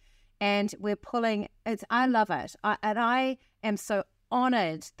colleagues, and we're pulling. I love it. I am so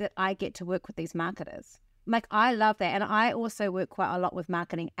honored that I get to work with these marketers. Like, I love that. And I also work quite a lot with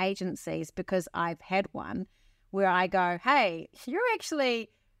marketing agencies, because I've had one where I go, hey, your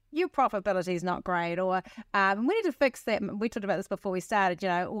profitability is not great, or we need to fix that. We talked about this before we started,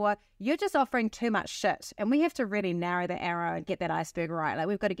 or you're just offering too much shit, and we have to really narrow the arrow and get that iceberg right. Like,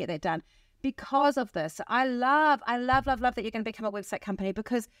 we've got to get that done. Because of this, I love that you're going to become a website company,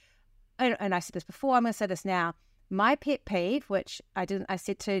 because, and I said this before, I'm going to say this now, my pet peeve, which I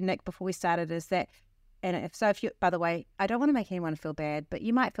said to Nick before we started, is that, by the way, I don't want to make anyone feel bad, but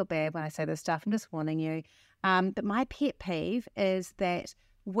you might feel bad when I say this stuff. I'm just warning you. But my pet peeve is that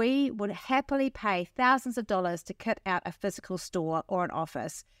we would happily pay thousands of dollars to kit out a physical store or an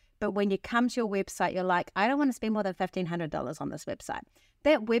office, But when you come to your website, you're like, I don't want to spend more than $1,500 on this website.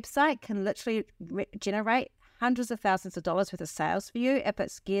 That website can literally generate hundreds of thousands of dollars worth of sales for you if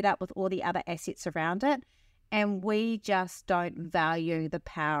it's geared up with all the other assets around it. And we just don't value the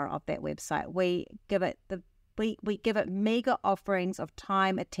power of that website. We give it we give it mega offerings of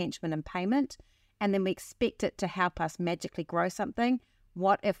time, attention, and payment, and then we expect it to help us magically grow something.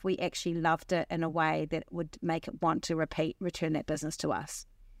 What if we actually loved it in a way that would make it want to return that business to us?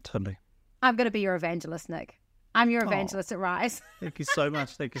 Totally. I'm going to be your evangelist, Nick. I'm your evangelist at Rise. Thank you so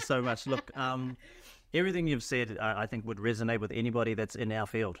much. Thank you so much. Look, everything you've said, I think would resonate with anybody that's in our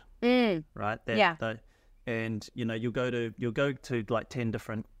field, right? And you'll go to like 10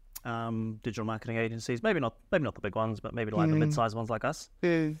 different digital marketing agencies, maybe not the big ones, but maybe like the mid-sized ones like us.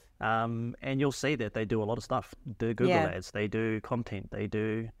 And you'll see that they do a lot of stuff. They do Google ads, they do content, they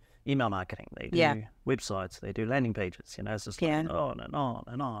do email marketing, they do websites, they do landing pages. It's just like on and on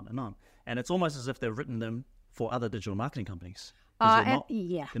and on and on. And it's almost as if they've written them for other digital marketing companies. They're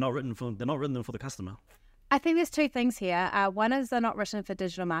not written them for the customer. I think there's two things here. One is they're not written for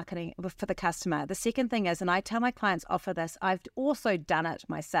digital marketing, for the customer. The second thing is, and I tell my clients offer this, I've also done it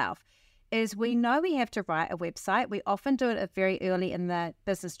myself, is we know we have to write a website. We often do it very early in the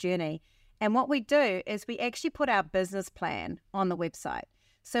business journey. And what we do is we actually put our business plan on the website.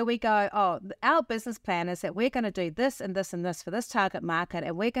 So we go, our business plan is that we're going to do this and this and this for this target market,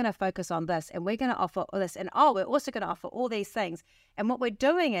 and we're going to focus on this, and we're going to offer all this, and we're also going to offer all these things. And what we're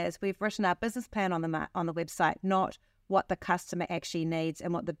doing is we've written our business plan on the website, not what the customer actually needs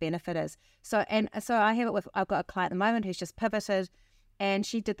and what the benefit is. So I have it I've got a client at the moment who's just pivoted, and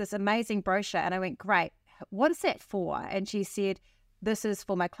she did this amazing brochure, and I went, great, what is that for? And she said, this is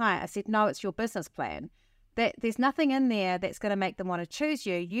for my client. I said, no, it's your business plan. That there's nothing in there that's going to make them want to choose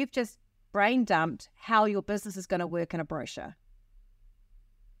you. You've just brain dumped how your business is going to work in a brochure.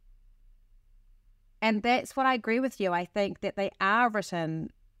 And that's what I agree with you. I think that they're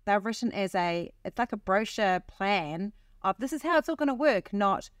written as it's like a brochure plan of this is how it's all going to work,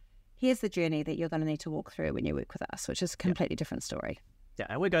 not here's the journey that you're going to need to walk through when you work with us, which is a completely different story. Yeah,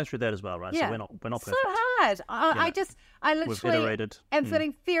 and we're going through that as well, right? Yeah. So we're not perfect. So hard. I literally am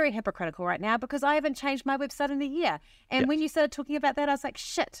feeling very hypocritical right now because I haven't changed my website in a year. And when you started talking about that, I was like,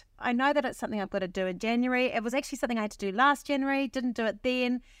 shit, I know that it's something I've got to do in January. It was actually something I had to do last January, didn't do it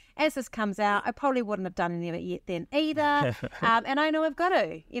then. As this comes out, I probably wouldn't have done it yet then either. And I know I've got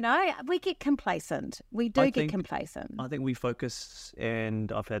to. We get complacent. We get complacent. I think we focus,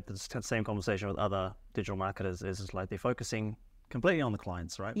 and I've had this same conversation with other digital marketers, is it's like they're focusing completely on the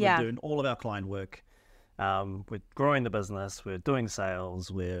clients, right? Yeah. We're doing all of our client work. We're growing the business. We're doing sales.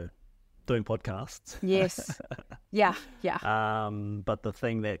 We're doing podcasts. Yes. Yeah. But the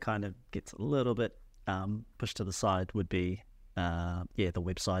thing that kind of gets a little bit pushed to the side would be, the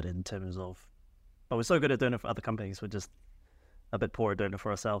website in terms of, but we're so good at doing it for other companies. We're just a bit poor at doing it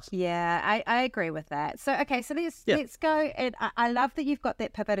for ourselves. Yeah, I agree with that. So, okay, so let's go. And I love that you've got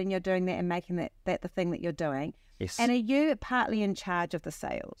that pivot and you're doing that and making that the thing that you're doing. Yes. And are you partly in charge of the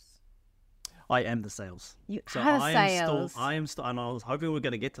sales? I am the sales. You are sales. I am still, and I was hoping we were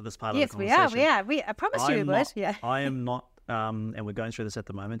going to get to this part of the conversation. Yes, we are. I promised you we would. Yeah. I am not, and we're going through this at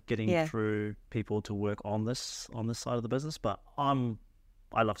the moment, getting through people to work on this side of the business. But I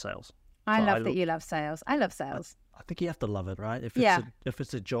love sales. I love that you love sales. I love sales. I think you have to love it, right? If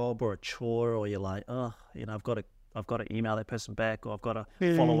it's a job or a chore, or you're like, I've got to email that person back, or I've got to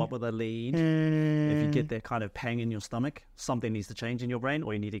follow up with a lead. If you get that kind of pang in your stomach, something needs to change in your brain,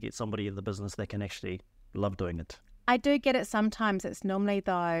 or you need to get somebody in the business that can actually love doing it. I do get it sometimes. It's normally,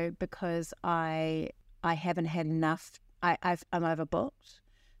 though, because I haven't had enough. I'm overbooked.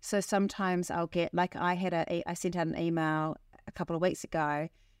 So sometimes I'll get, like I sent out an email a couple of weeks ago,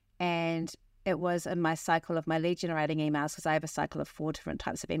 and it was in my cycle of my lead generating emails, because I have a cycle of 4 different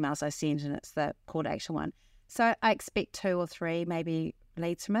types of emails I send, and it's the call to action one. So I expect 2 or 3 maybe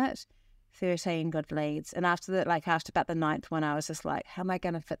leads from it, 13 good leads. And after about the 9th one, I was just like, how am I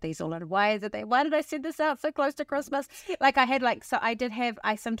going to fit these all in? Why did I send this out so close to Christmas?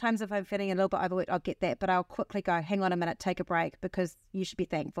 Sometimes if I'm feeling a little bit overworked, I'll get that, but I'll quickly go, hang on a minute, take a break, because you should be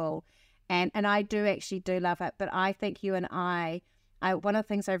thankful. And I do love it. But I think you and I one of the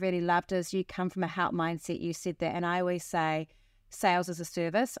things I really loved is you come from a help mindset. You said that. And I always say, sales is a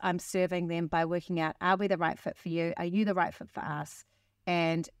service. I'm serving them by working out, are we the right fit for you? Are you the right fit for us?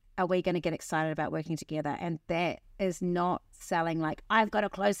 And are we going to get excited about working together? And that is not selling like, I've got a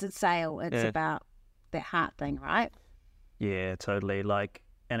close sale. It's about that heart thing, right? Yeah, totally. Like,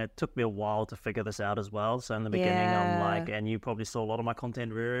 and it took me a while to figure this out as well. So in the beginning, I'm like, and you probably saw a lot of my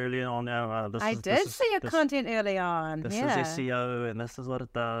content early on. I did see your content early on. This yeah. is SEO, and this is what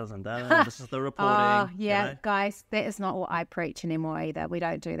it does, and this is the reporting. Oh, yeah, guys, that is not what I preach anymore either. We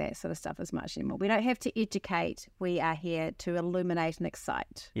don't do that sort of stuff as much anymore. We don't have to educate. We are here to illuminate and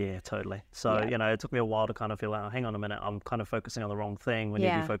excite. Yeah, totally. So, it took me a while to kind of feel like, hang on a minute, I'm kind of focusing on the wrong thing. We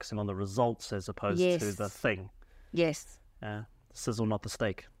need to be focusing on the results as opposed to the thing. Yes. Sizzle, not the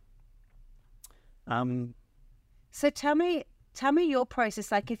steak. So tell me your process.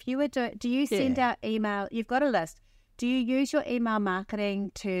 Like, if you were do you send out email? You've got a list. Do you use your email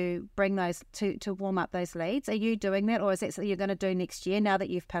marketing to bring those to warm up those leads? Are you doing that, or is that something you're going to do next year now that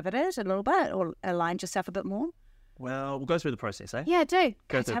you've pivoted a little bit or aligned yourself a bit more? Well, we'll go through the process, eh? Yeah, do.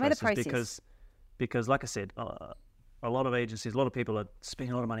 Go through Tell me the process. Because like I said, a lot of agencies, a lot of people are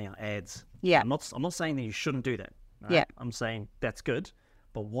spending a lot of money on ads. Yeah. I'm not saying that you shouldn't do that. Right? Yeah. I'm saying that's good,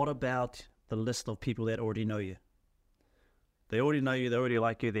 but what about the list of people that already know you? They already know you. They already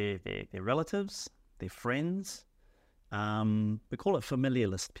like you. They're relatives, they're friends. We call it familiar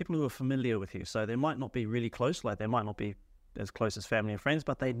list. People who are familiar with you. So they might not be really close, like they might not be as close as family and friends,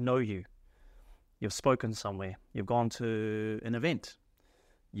 but they know you. You've spoken somewhere. You've gone to an event.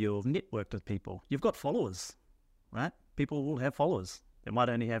 You've networked with people. You've got followers, right? People will have followers. They might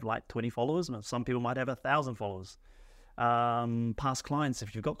only have like 20 followers. Some people might have 1,000 followers. Past clients,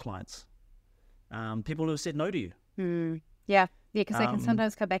 if you've got clients. People who have said no to you. Yeah, because they can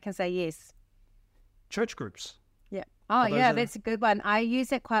sometimes come back and say yes. Church groups. Yeah. Oh, yeah, that's a good one. I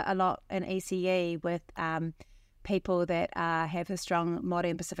use it quite a lot in ECE with people that have a strong Māori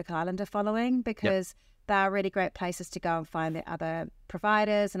and Pacific Islander following, because they're really great places to go and find their other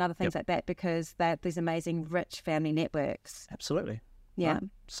providers and other things like that, because they're these amazing, rich family networks. Absolutely. Yeah. Right?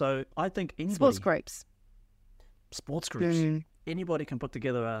 So I think anybody... Sports groups. Anybody can put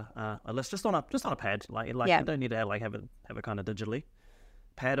together a list just on a pad. Like you don't need to have it kind of digitally.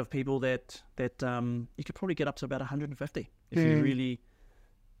 Pad of people that you could probably get up to about 150 if you really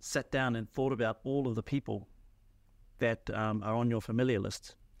sat down and thought about all of the people that are on your familiar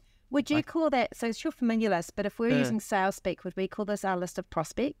list. Would you call that, so it's your familiar list, but if we're using sales speak, would we call this our list of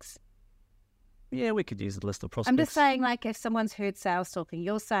prospects? Yeah, we could use a list of prospects. I'm just saying, like, if someone's heard sales talking,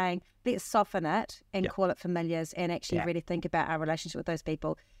 you're saying, let's soften it and call it familiars and actually really think about our relationship with those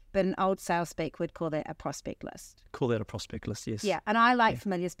people. But an old sales speak would call that a prospect list. Call that a prospect list, yes. Yeah, and I like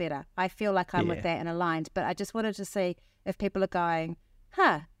familiars better. I feel like I'm with that and aligned. But I just wanted to see if people are going,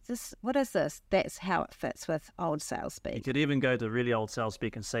 what is this? That's how it fits with old sales speak. You could even go to really old sales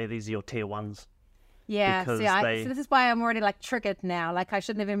speak and say these are your tier ones. Yeah, so this is why I'm already like triggered now. Like I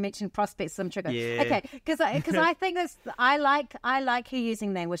shouldn't have even mentioned prospects. I'm triggered. Yeah. Okay, because I think this. I like you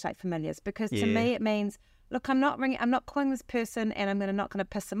using language like familiars, because to me it means, look, I'm not calling this person, and I'm not going to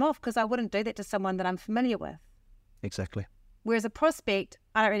piss them off, because I wouldn't do that to someone that I'm familiar with. Exactly. Whereas a prospect,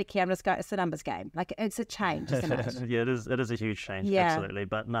 I don't really care. I'm just going, it's a numbers game. Like it's a change, isn't it? Yeah, it is a huge change. Absolutely.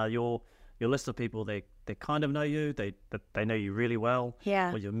 But no, your list of people, they kind of know you. They know you really well.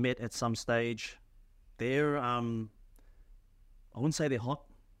 Yeah. Or you've met at some stage. They're I wouldn't say they're hot.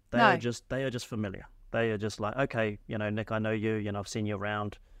 They are just familiar. They are just like, okay, Nick, I know you. I've seen you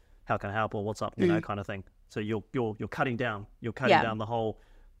around. How can I help, or what's up? Kind of thing. So you're cutting down. You're cutting down the whole.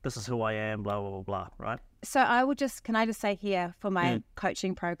 This is who I am. Blah blah blah blah. Right. So can I just say here, for my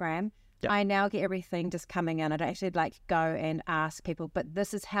coaching program, I now get everything just coming in. I don't actually go and ask people, but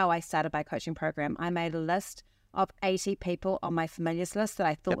this is how I started my coaching program. I made a list of 80 people on my familiars list that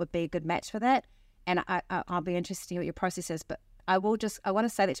I thought would be a good match for that. And I'll be interested to hear what your process is, but I want to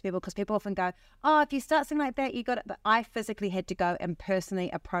say that to people, because people often go, oh, if you start something like that, you got it. But I physically had to go and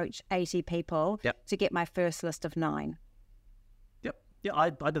personally approach 80 people to get my first list of 9. Yeah, I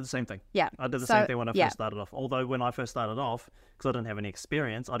did the same thing. Yeah. I did the same thing when I first started off. Although when I first started off, because I didn't have any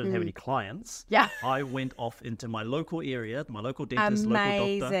experience, I didn't have any clients. Yeah. I went off into my local area, my local dentist,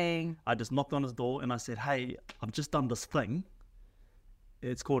 local doctor. I just knocked on his door and I said, hey, I've just done this thing.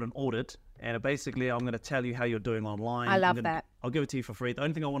 It's called an audit. And basically, I'm going to tell you how you're doing online. I love that. I'll give it to you for free. The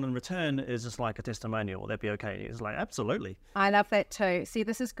only thing I want in return is just like a testimonial. Will that be okay? It's like, absolutely. I love that too. See,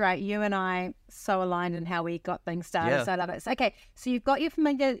 this is great. You and I so aligned in how we got things started. Yeah. So I love it. Okay, so you've got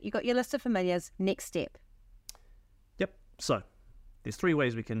your list of familiars. Next step. Yep. So there's 3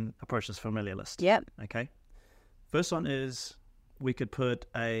 ways we can approach this familiar list. Yep. Okay. First one is we could put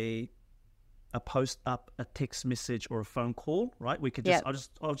a post up, a text message, or a phone call, right? We could just,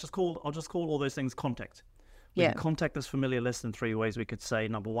 I'll just call all those things contact. We can contact this familiar list in 3 ways. We could say,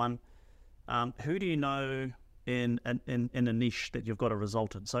 number 1, who do you know in a niche that you've got a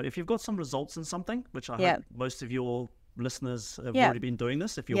result in? So if you've got some results in something, which I hope most of your listeners have Yeah. already been doing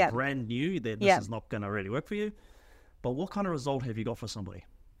this. If you're Yeah. brand new, then this Yeah. is not going to really work for you. But what kind of result have you got for somebody,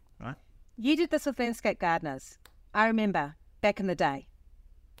 right? You did this with landscape gardeners. I remember back in the day.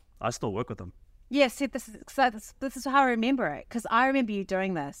 I still work with them. Yes, this is how I remember it, because I remember you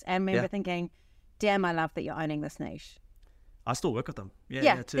doing this and remember thinking, damn, I love that you're owning this niche. I still work with them.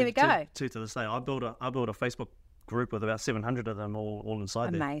 Yeah, there we go. To this day, I built a Facebook group with about 700 of them all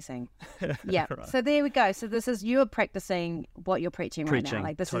inside Amazing. Yeah. Right. So there we go. So this is, you're practicing what you're preaching right now.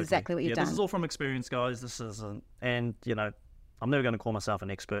 Like, this totally. is exactly what you've done. This is all from experience, guys. And I'm never going to call myself an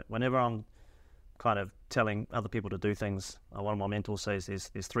expert. Whenever I'm kind of telling other people to do things, one of my mentors says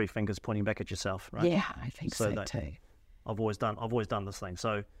there's three fingers pointing back at yourself, right? Yeah, I think so too. I've always done this thing.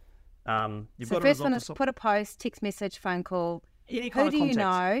 So you've So got first one is put a post, text message, phone call. Who do you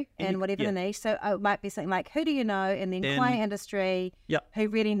know, and whatever the niche. So it might be something like, who do you know, and then client industry, who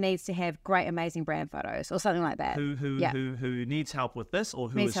really needs to have great, amazing brand photos, or something like that. Who needs help with this, or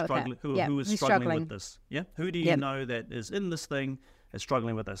who is struggling with this? Yeah. Who do you know that is in this thing is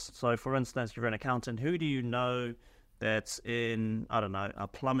struggling with this? So, for instance, you're an accountant. Who do you know that's in, I don't know, a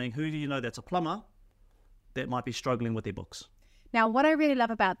plumbing? Who do you know that's a plumber that might be struggling with their books? Now, what I really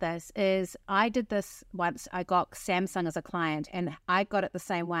love about this is I did this once. I got Samsung as a client, and I got it the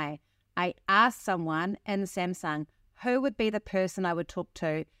same way. I asked someone in Samsung who would be the person I would talk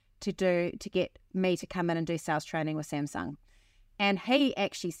to get me to come in and do sales training with Samsung. And he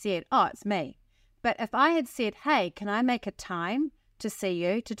actually said, oh, it's me. But if I had said, hey, can I make a time to see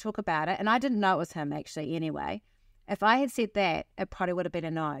you to talk about it? And I didn't know it was him actually anyway. If I had said that, it probably would have been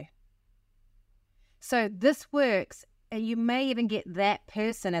a no. So this works. You may even get that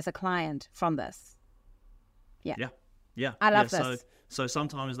person as a client from this. Yeah. I love this. So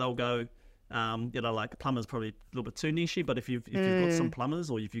sometimes they'll go, like plumbers probably a little bit too nichey, but if you've got some plumbers,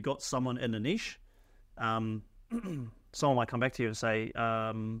 or if you've got someone in a niche, someone might come back to you and say,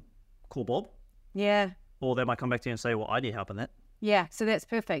 call Bob. Yeah. Or they might come back to you and say, well, I need help in that. Yeah, so that's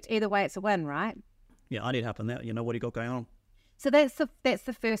perfect. Either way, it's a win, right? Yeah, I need help in that. What do you got going on? So that's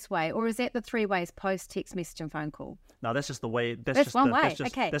the first way, or is that the three ways: post, text message, and phone call? No, that's just the way. That's just one way.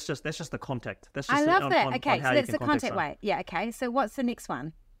 Okay. That's just the contact. That's just I love that. On okay, how so that's you the can contact way. Yeah. Okay. So what's the next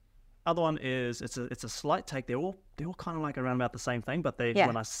one? Other one is it's a slight take. They're all kind of like around about the same thing, but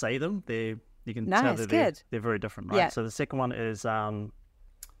when I say them, you can tell they're very different, right? Yeah. So the second one is I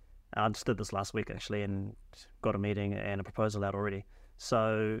just did this last week actually, and got a meeting and a proposal out already.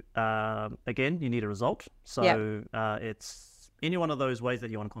 So again, you need a result. So it's any one of those ways that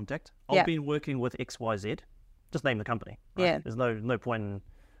you want to contact. I've been working with XYZ. Just name the company. Right? Yeah. There's no point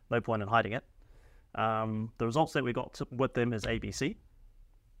in hiding it. The results that we got with them is ABC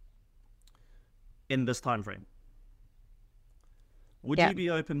in this time frame. Would you be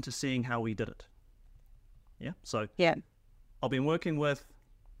open to seeing how we did it? Yeah. So I've been working with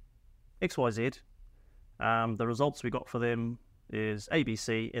XYZ. The results we got for them is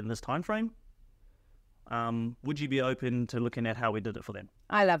ABC in this time frame. Would you be open to looking at how we did it for them?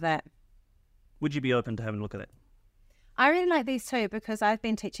 I love that. Would you be open to having a look at that? I really like these too, because I've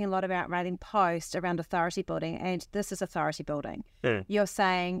been teaching a lot about writing posts around authority building, and this is authority building. Yeah. You're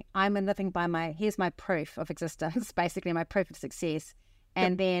saying, I'm living by here's my proof of existence, basically my proof of success,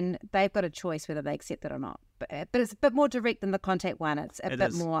 and then they've got a choice whether they accept it or not. But it's a bit more direct than the contact one. It's a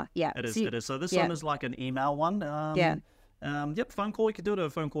bit more, It is. So this one is like an email one. Phone call. You could do it a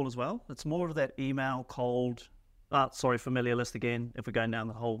phone call as well. It's more of that email, cold. Familiar list again. If we're going down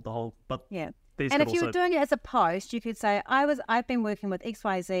the whole. But and if you were doing it as a post, you could say, I've been working with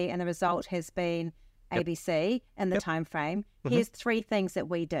XYZ, and the result has been ABC in the time frame. Here's 3 things that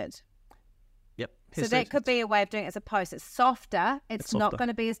we did. Yep. So that could be a way of doing it as a post. It's softer. It's not going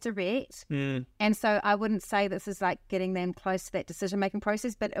to be as direct. And so I wouldn't say this is like getting them close to that decision-making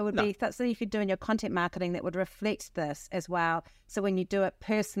process, but it would be something you could do in your content marketing that would reflect this as well. So when you do it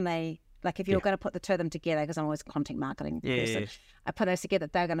personally, like if you're going to put the two of them together, because I'm always a content marketing person, I put those together,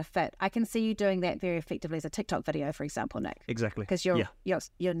 they're going to fit. I can see you doing that very effectively as a TikTok video, for example, Nick. Exactly. Because you're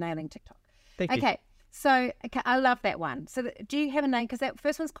nailing TikTok. Thank you. Okay. So I love that one. So do you have a name? Because that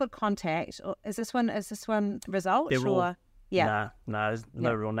first one's called Contact. Or is this one Result? They're all, or there's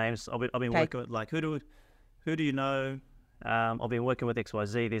no real names. I've been working with like who do you know? I've been working with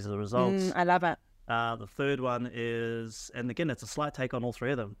XYZ. These are the results. I love it. The third one is, and again, it's a slight take on all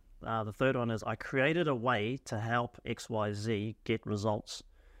 3 of them. The third one is I created a way to help XYZ get results.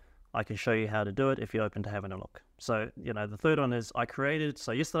 I can show you how to do it if you're open to having a look. So the third one is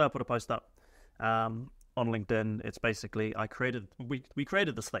so yesterday I put a post up. On LinkedIn, it's basically we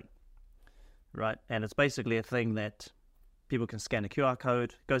created this thing, right? And it's basically a thing that people can scan a QR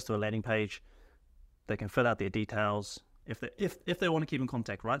code, goes to a landing page, they can fill out their details, if they want to keep in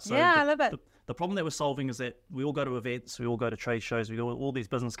contact, right? So I love it. The problem that we're solving is that we all go to events, we all go to trade shows, we go all these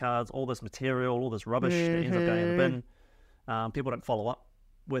business cards, all this material, all this rubbish that ends up going in the bin. People don't follow up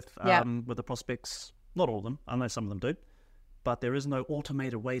with the prospects. Not all of them. I know some of them do, but there is no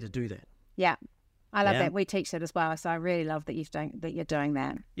automated way to do that. Yeah. I love that. We teach that as well. So I really love that you're doing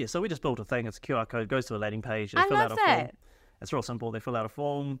that. Yeah, so we just built a thing. It's a QR code, goes to a landing page. I love that. It's real simple. They fill out a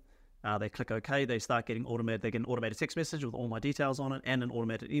form. They click OK. They start getting automated. They get an automated text message with all my details on it, and an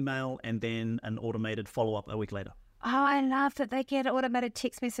automated email, and then an automated follow-up a week later. Oh, I love that they get an automated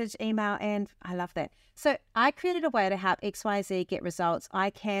text message, email, and I love that. So I created a way to help XYZ get results.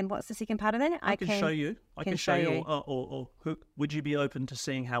 What's the second part of that? I can show you. I can show you. Or would you be open to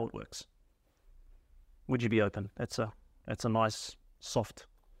seeing how it works? Would you be open? That's a nice soft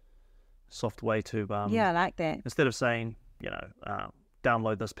way to I like that. Instead of saying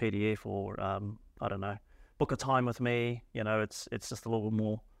download this PDF or I don't know, book a time with me. It's just a little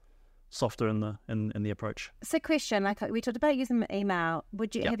more softer in the approach. So question, like we talked about using email,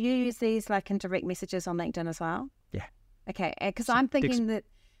 have you used these like in direct messages on LinkedIn as well? Yeah. Okay, because I'm thinking that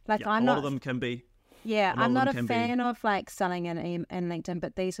I'm a not... lot of them can be. Yeah, I'm not a fan of like selling in LinkedIn,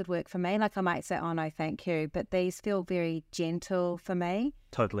 but these would work for me. Like I might say, oh no, thank you, but these feel very gentle for me.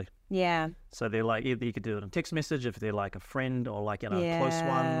 Totally. Yeah. So they're like, either you could do it on text message if they're like a friend or like a close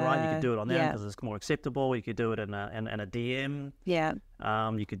one, right? You could do it on there because it's more acceptable. You could do it in a DM. Yeah.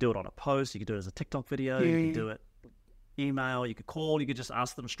 You could do it on a post. You could do it as a TikTok video. You could do it email. You could call. You could just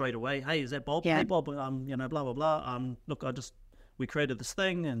ask them straight away. Hey, is that Bob? Yeah. Hey, Bob. Blah blah blah. Look, we created this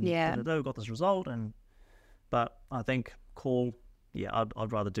thing and we got this result. But I think call. Yeah,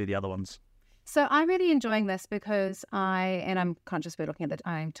 I'd rather do the other ones. So I'm really enjoying this because I'm conscious we're looking at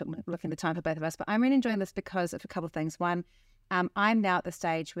the time for both of us, but I'm really enjoying this because of a couple of things. One, I'm now at the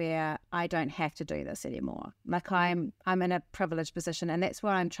stage where I don't have to do this anymore. Like I'm in a privileged position, and that's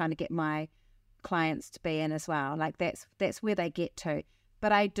where I'm trying to get my clients to be in as well. Like that's where they get to.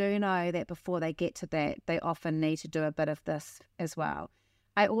 But I do know that before they get to that, they often need to do a bit of this as well.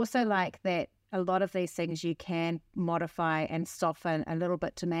 I also like that a lot of these things you can modify and soften a little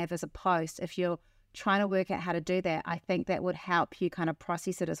bit to have as a post. If you're trying to work out how to do that, I think that would help you kind of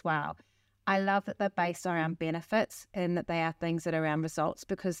process it as well. I love that they're based around benefits and that they are things that are around results,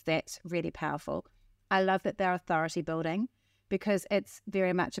 because that's really powerful. I love that they're authority building, because it's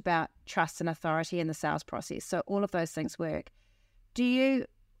very much about trust and authority in the sales process. So all of those things work. If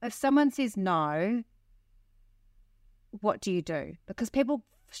someone says no, what do you do? Because people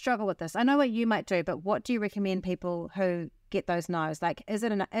struggle with this. I know what you might do, but what do you recommend people who get those no's? Like, is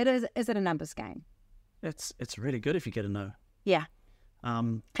it a numbers game? It's really good if you get a no. Yeah.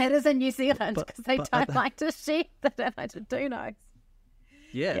 It is in New Zealand because they don't like to share. They don't like to do no's.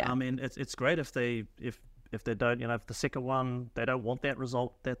 Yeah, I mean, it's great if they don't, if the second one, they don't want that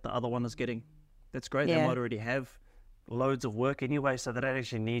result that the other one is getting. That's great. They might already have loads of work anyway, so they don't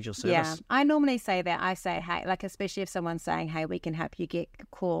actually need your service. Yeah, I normally say that. I say, hey, like especially if someone's saying, hey, we can help you get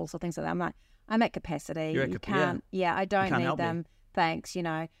calls or things like that. I'm like, I'm at capacity. You can't. Yeah, I don't need them. Me. Thanks.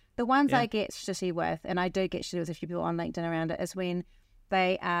 The ones I get shitty with, and I do get shitty with a few people on LinkedIn around it, is when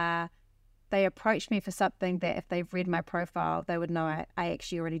they approach me for something that if they've read my profile, they would know I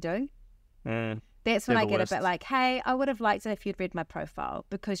actually already do. That's when I get a bit like, hey, I would have liked it if you'd read my profile,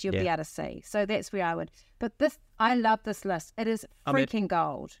 because you'll be able to see. So that's where I would. But I love this list. It is freaking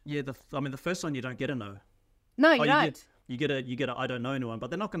gold. Yeah, the first one you don't get a no. No, you don't. You get a I don't know anyone, but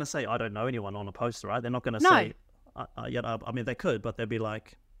they're not going to say I don't know anyone on a post, right? They're not going to say, I mean, they could, but they'd be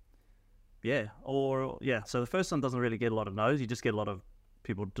like, yeah, or yeah. So the first one doesn't really get a lot of no's. You just get a lot of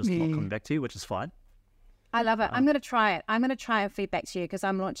people just not coming back to you, which is fine. I love it. I'm going to try it. I'm going to try and feedback to you, because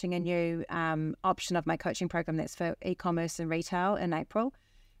I'm launching a new option of my coaching program that's for e-commerce and retail in April.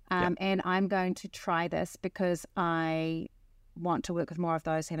 And I'm going to try this because I want to work with more of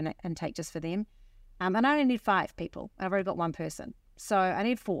those, have an intake just for them. And I only need 5 people. I've already got 1 person. So I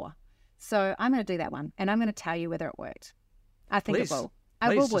need 4. So I'm going to do that one, and I'm going to tell you whether it worked. I think it will.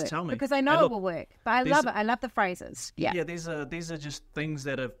 It will work, tell me. Because I know it will work. But I love it. I love the phrases. Yeah, these are just things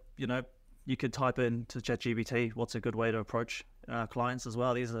that are, you could type into ChatGPT. What's a good way to approach clients as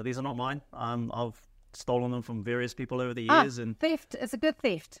well? These are not mine. I've stolen them from various people over the years. And theft. It's a good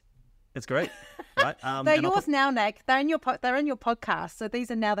theft. It's great, right? They're yours now, Nick. They're in your podcast. So these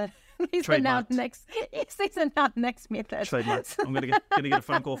are now the next. Yes, these are now the next method. Trademarked. I'm gonna get a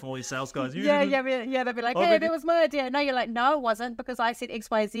phone call from all these sales guys. Yeah. They'll be like, hey, that was my idea. No, you're like, no, it wasn't, because I said X,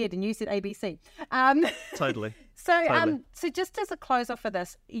 Y, Z, and you said ABC. Totally. So just as a close off for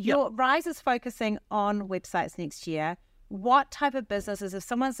this, your Rise is focusing on websites next year. What type of businesses, if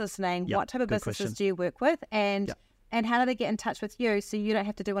someone's listening, what type of businesses do you work with? And And how do they get in touch with you so you don't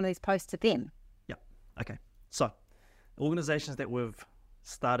have to do one of these posts to them? Yeah. Okay. So organizations that we've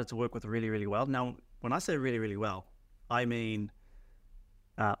started to work with really, really well. Now, when I say really, really well, I mean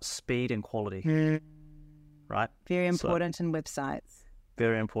speed and quality, right? Very important in websites.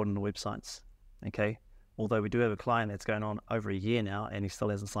 Very important in websites. Okay. Although we do have a client that's going on over a year now and he still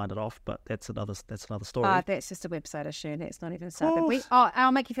hasn't signed it off, but that's another story. That's just a website issue. That's not even started.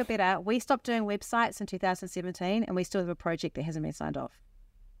 I'll make you feel better. We stopped doing websites in 2017 and we still have a project that hasn't been signed off.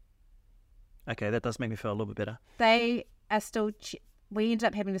 Okay, that does make me feel a little bit better. They are still, we ended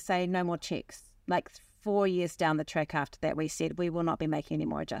up having to say no more checks. Like 4 years down the track after that, we said we will not be making any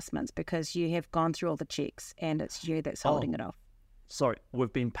more adjustments because you have gone through all the checks and it's you that's holding it off. Sorry,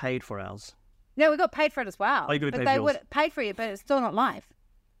 we've been paid for ours. No, we got paid for it as well. Oh, you got paid but for they yours? would pay for it, but it's still not live.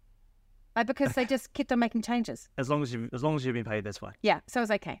 Like because they just kept on making changes. As long as you've been paid, that's fine. Yeah, so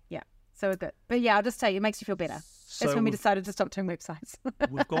it's okay. Yeah, so we're good. But yeah, I'll just tell you, it makes you feel better. So That's when we decided to stop doing websites.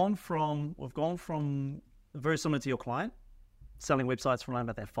 we've gone from very similar to your client, selling websites from around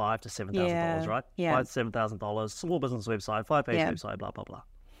about that $5,000 to $7,000, right? Yeah. $5,000 to $7,000, small business website, 5-page website, blah blah blah.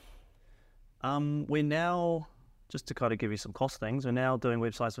 We're now, just to kind of give you some cost things, we're now doing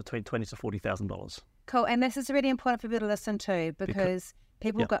websites between $20,000 to $40,000. Cool, and this is really important for people to listen to because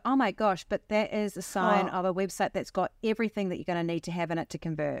people go, oh my gosh, but that is a sign of a website that's got everything that you're going to need to have in it to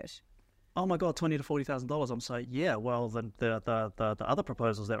convert. Oh my God, $20,000 to $40,000. I'm saying, yeah. Well, the other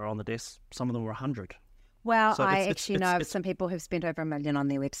proposals that were on the desk, some of them were 100. Well, So I actually know of some people who've spent over $1 million on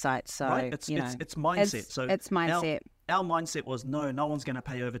their website. So right? It's mindset. It's mindset. Our mindset was no one's going to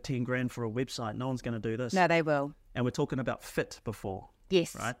pay over 10 grand for a website. No one's going to do this. No, they will. And we're talking about fit before.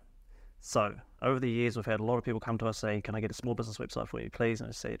 Yes. Right. So over the years, we've had a lot of people come to us saying, "Can I get a small business website for you, please?" And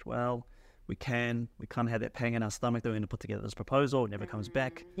I said, "Well, we can. We kind of had that pang in our stomach that we're going to put together this proposal. It never comes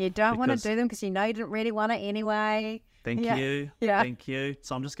back. You don't want to do them because you know you didn't really want it anyway." Thank you. Yeah. Thank you.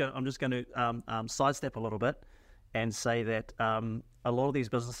 So I'm just going to sidestep a little bit and say that a lot of these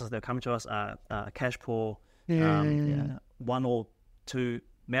businesses that are coming to us are cash poor, one or two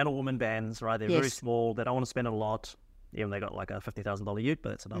man or woman bands, right? They're very small. They don't want to spend a lot. Even they got like a $50,000 ute, but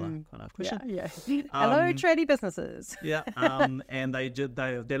that's another kind of question. Yeah. Hello, tradie businesses. Yeah. And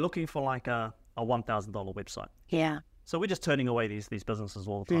they're looking for like a $1,000 website. Yeah. So we're just turning away these businesses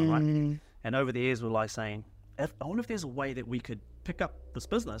all the time, right? And over the years, we're like saying, I wonder if there's a way that we could pick up this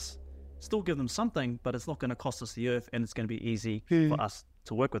business, still give them something, but it's not going to cost us the earth, and it's going to be easy for us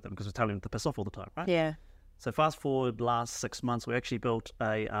to work with them because we're telling them to piss off all the time, right? Yeah. So fast forward last 6 months, we actually built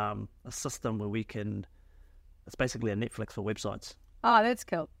a system where we can. It's basically a Netflix for websites. Oh, that's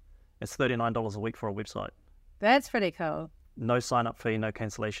cool. It's $39 a week for a website. That's pretty cool. No sign-up fee, no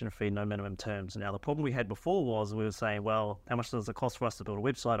cancellation fee, no minimum terms. Now, the problem we had before was we were saying, well, how much does it cost for us to build a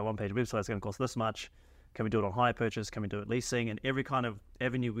website? A one-page website is going to cost this much. Can we do it on hire purchase? Can we do it leasing? And every kind of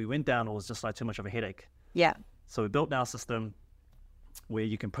avenue we went down was just like too much of a headache. Yeah. So we built now a system where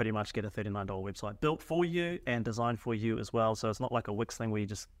you can pretty much get a $39 website built for you and designed for you as well. So it's not like a Wix thing where you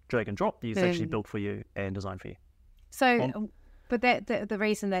just drag and drop. It's actually built for you and designed for you. So, but the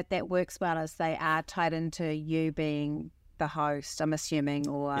reason that works well is they are tied into you being the host, I'm assuming,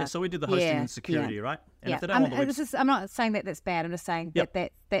 or... Yeah, so we did the hosting and security, right? And if they don't want the I'm not saying that that's bad. I'm just saying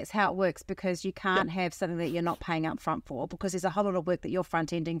that's how it works because you can't have something that you're not paying up front for because there's a whole lot of work that you're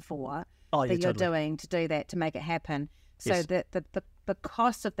front-ending for you're doing to do that, to make it happen. So the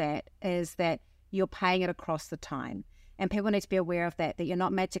cost of that is that you're paying it across the time. And people need to be aware of that you're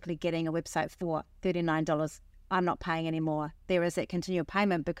not magically getting a website for $39. I'm not paying anymore. There is that continual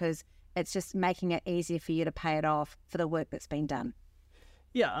payment because it's just making it easier for you to pay it off for the work that's been done.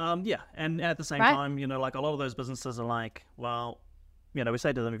 Yeah. And at the same time, like a lot of those businesses are like, well, we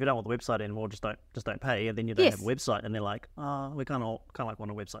say to them, if you don't want the website anymore, just don't pay. And then you don't have a website. And they're like, we kind of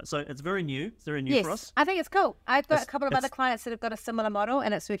want a website. So it's very new. It's very new for us. I think it's cool. I've got a couple of other clients that have got a similar model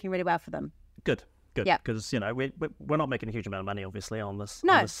and it's working really well for them. Good. Yeah. Because, we're not making a huge amount of money, obviously, on this.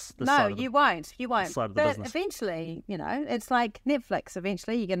 No, this side of you won't. You won't. Side of the but business. eventually, it's like Netflix.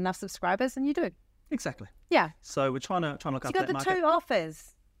 Eventually, you get enough subscribers and you do. Exactly. Yeah. So we're trying to look so after you got that the market. two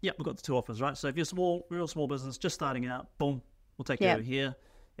offers. Yeah, we've got the two offers, right? So if you're real small business, just starting out, boom, we'll take you over here.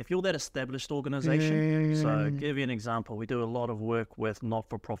 If you're that established organization, so give you an example, we do a lot of work with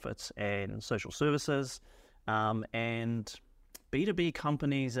not-for-profits and social services, and B2B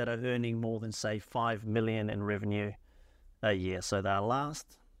companies that are earning more than, say, 5 million in revenue a year. So our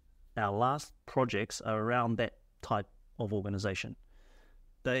last projects are around that type of organization.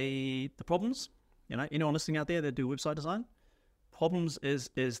 The problems, anyone listening out there that do website design, problems is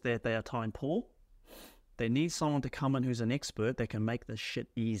that they are time poor. They need someone to come in who's an expert that can make this shit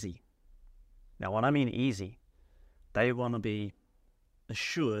easy. Now, when I mean easy, they want to be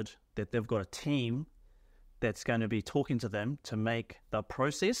assured that they've got a team that's going to be talking to them to make the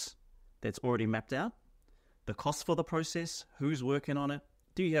process that's already mapped out, the cost for the process, who's working on it,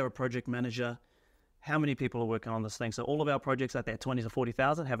 do you have a project manager, how many people are working on this thing. So all of our projects at that 20 to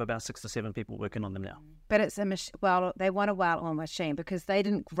 40,000 have about 6 to 7 people working on them now. But it's they want a well-oiled machine because they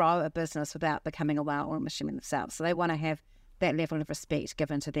didn't grow a business without becoming a well-oiled machine themselves. So they want to have that level of respect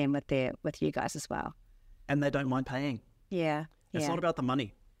given to them with you guys as well. And they don't mind paying. Yeah. It's not about the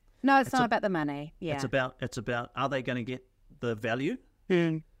money. No, it's not about the money. Yeah. It's about are they going to get the value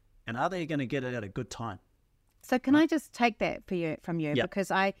and are they going to get it at a good time? So can I just take that from you? Yep.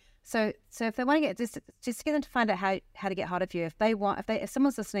 Because so if they want to get just get them to find out how to get hold of you. If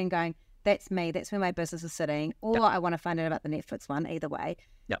someone's listening going, that's me, that's where my business is sitting, or I want to find out about the Netflix one, either way.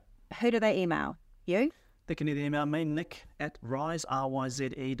 Yep. Who do they email? You? They can either email me,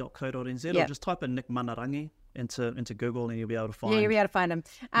 nick@ryze.co.nz, Yep. or just type in Nick Manarangi into Google and you'll be able to find. Yeah, you'll be able to find him.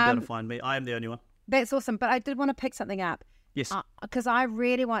 You'll be able to find me. I am the only one. That's awesome. But I did want to pick something up. Yes. Because I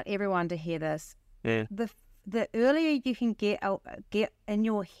really want everyone to hear this. Yeah. The earlier you can get in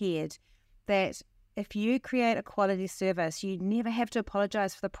your head that if you create a quality service, you never have to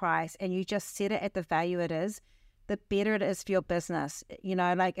apologize for the price and you just set it at the value it is, the better it is for your business. You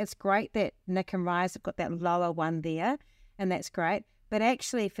know, like it's great that Nick and Ryze have got that lower one there, and that's great. But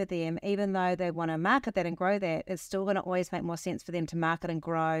actually for them, even though they want to market that and grow that, it's still going to always make more sense for them to market and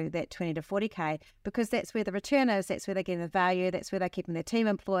grow that 20 to 40K because that's where the return is, that's where they're getting the value, that's where they're keeping their team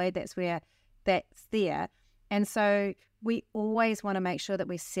employed, that's there. And so we always want to make sure that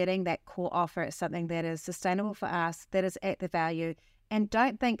we're setting that core offer as something that is sustainable for us, that is at the value. And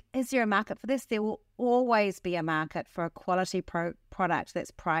don't think, is there a market for this? There will always be a market for a quality product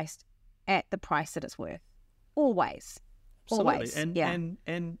that's priced at the price that it's worth. Always. Absolutely. Always.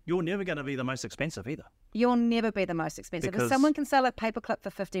 And you're never going to be the most expensive either. You'll never be the most expensive. If someone can sell a paperclip for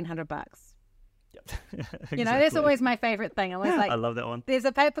 $1,500, Yep. Exactly. You know, that's always my favorite thing. I love that one. There's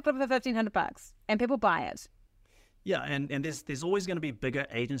a paperclip for $1,500 and people buy it. Yeah, and there's always going to be bigger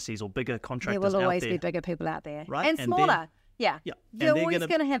agencies or bigger contractors there will always out there. be bigger people out there. Right? And smaller. Yeah. They're always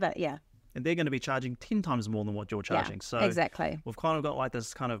going to have it, yeah. And they're going to be charging 10 times more than what you're charging. Yeah, so exactly. We've kind of got like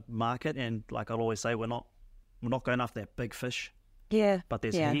this kind of market, and like I'll always say, we're not going after that big fish. Yeah. But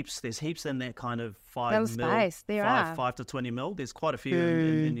there's heaps in that kind of 5 to 20 mil. There's quite a few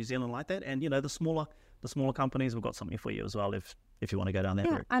in New Zealand like that. And you know, the smaller companies, we've got something for you as well if you want to go down that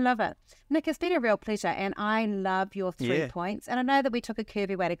route. I love it. Nick, it's been a real pleasure, and I love your 3 points. And I know that we took a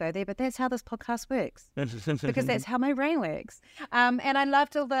curvy way to go there, but that's how this podcast works because that's how my brain works. And I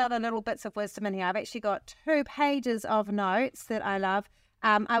loved all the other little bits of wisdom in here. I've actually got 2 pages of notes that I love.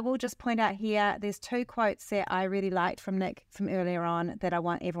 I will just point out here, there's 2 quotes that I really liked from Nick from earlier on that I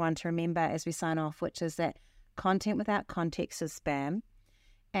want everyone to remember as we sign off, which is that content without context is spam.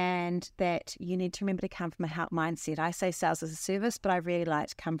 And that you need to remember to come from a help mindset. I say sales as a service, but I really like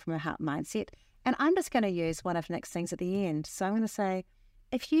to come from a help mindset. And I'm just going to use one of Nick's things at the end. So I'm going to say,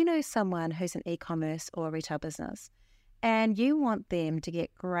 if you know someone who's an e-commerce or a retail business and you want them to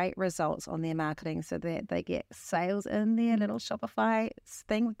get great results on their marketing so that they get sales in their little Shopify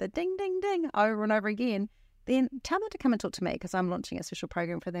thing with the ding, ding, ding over and over again, then tell them to come and talk to me because I'm launching a special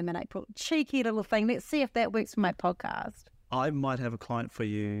program for them in April. Cheeky little thing. Let's see if that works for my podcast. I might have a client for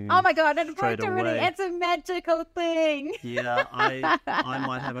you. Oh my God, it's a magical thing. Yeah, I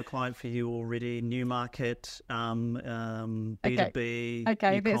might have a client for you already. New market, B2B.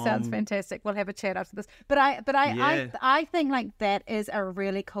 Okay, e-com. that sounds fantastic. We'll have a chat after this. But I think like that is a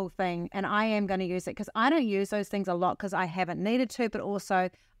really cool thing, and I am going to use it because I don't use those things a lot because I haven't needed to, but also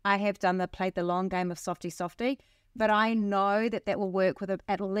I have played the long game of softy. But I know that will work with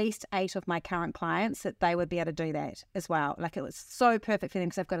at least 8 of my current clients, that they would be able to do that as well. Like it was so perfect for them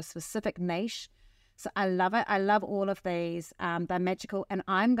because they've got a specific niche. So I love it. I love all of these. They're magical. And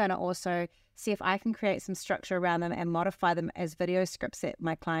I'm going to also see if I can create some structure around them and modify them as video scripts that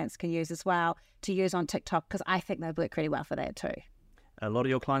my clients can use as well to use on TikTok because I think they work really well for that too. A lot of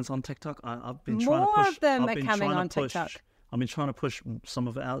your clients on TikTok, I've been More trying to push. of them are coming on TikTok. I've been trying to push some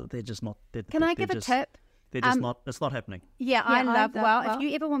of it out. They're just not. Can I give a tip? They're just not. It's not happening. Yeah, I love. Well, if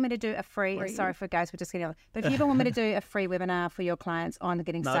you ever want me to do a free, sorry for guys, we're just getting on. But if you ever want me to do a free webinar for your clients on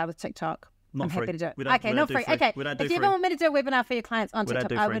getting started with TikTok, I'm happy to do it. Okay, not free. Okay, if you ever want me to do a webinar for your clients on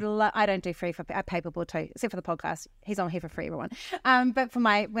TikTok, I would. I don't do free for a paperboard too, except for the podcast. He's on here for free, everyone. But for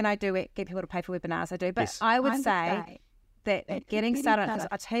when I do it, get people to pay for webinars, I do. But I would say that getting started, because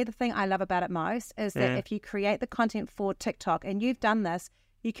I tell you the thing I love about it most is that if you create the content for TikTok, and you've done this,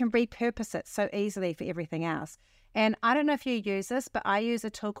 you can repurpose it so easily for everything else. And I don't know if you use this, but I use a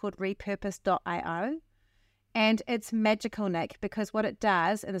tool called repurpose.io. And it's magical, Nick, because what it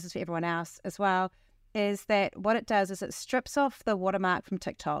does, and this is for everyone else as well, is that what it does is it strips off the watermark from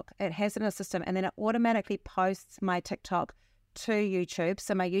TikTok. It has it in a system, and then it automatically posts my TikTok to YouTube.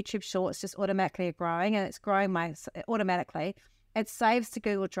 So my YouTube Shorts just automatically are growing, and it's growing automatically. It saves to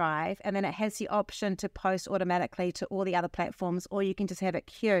Google Drive, and then it has the option to post automatically to all the other platforms, or you can just have it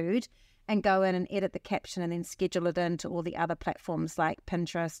queued and go in and edit the caption and then schedule it into all the other platforms like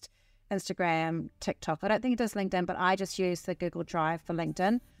Pinterest, Instagram, TikTok. I don't think it does LinkedIn, but I just use the Google Drive for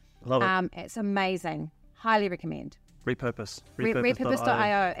LinkedIn. Love it. It's amazing. Highly recommend. Repurpose.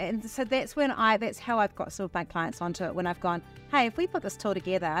 Repurpose.io. And so that's how I've got some of my clients onto it, when I've gone, hey, if we put this tool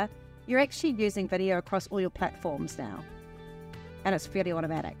together, you're actually using video across all your platforms now. And it's fairly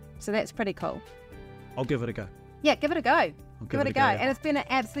automatic. So that's pretty cool. I'll give it a go. Yeah, give it a go. Give it a go. Yeah. And it's been an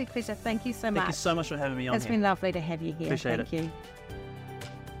absolute pleasure. Thank you so much. Thank you so much for having me on. It's been lovely to have you here. Appreciate Thank it. you.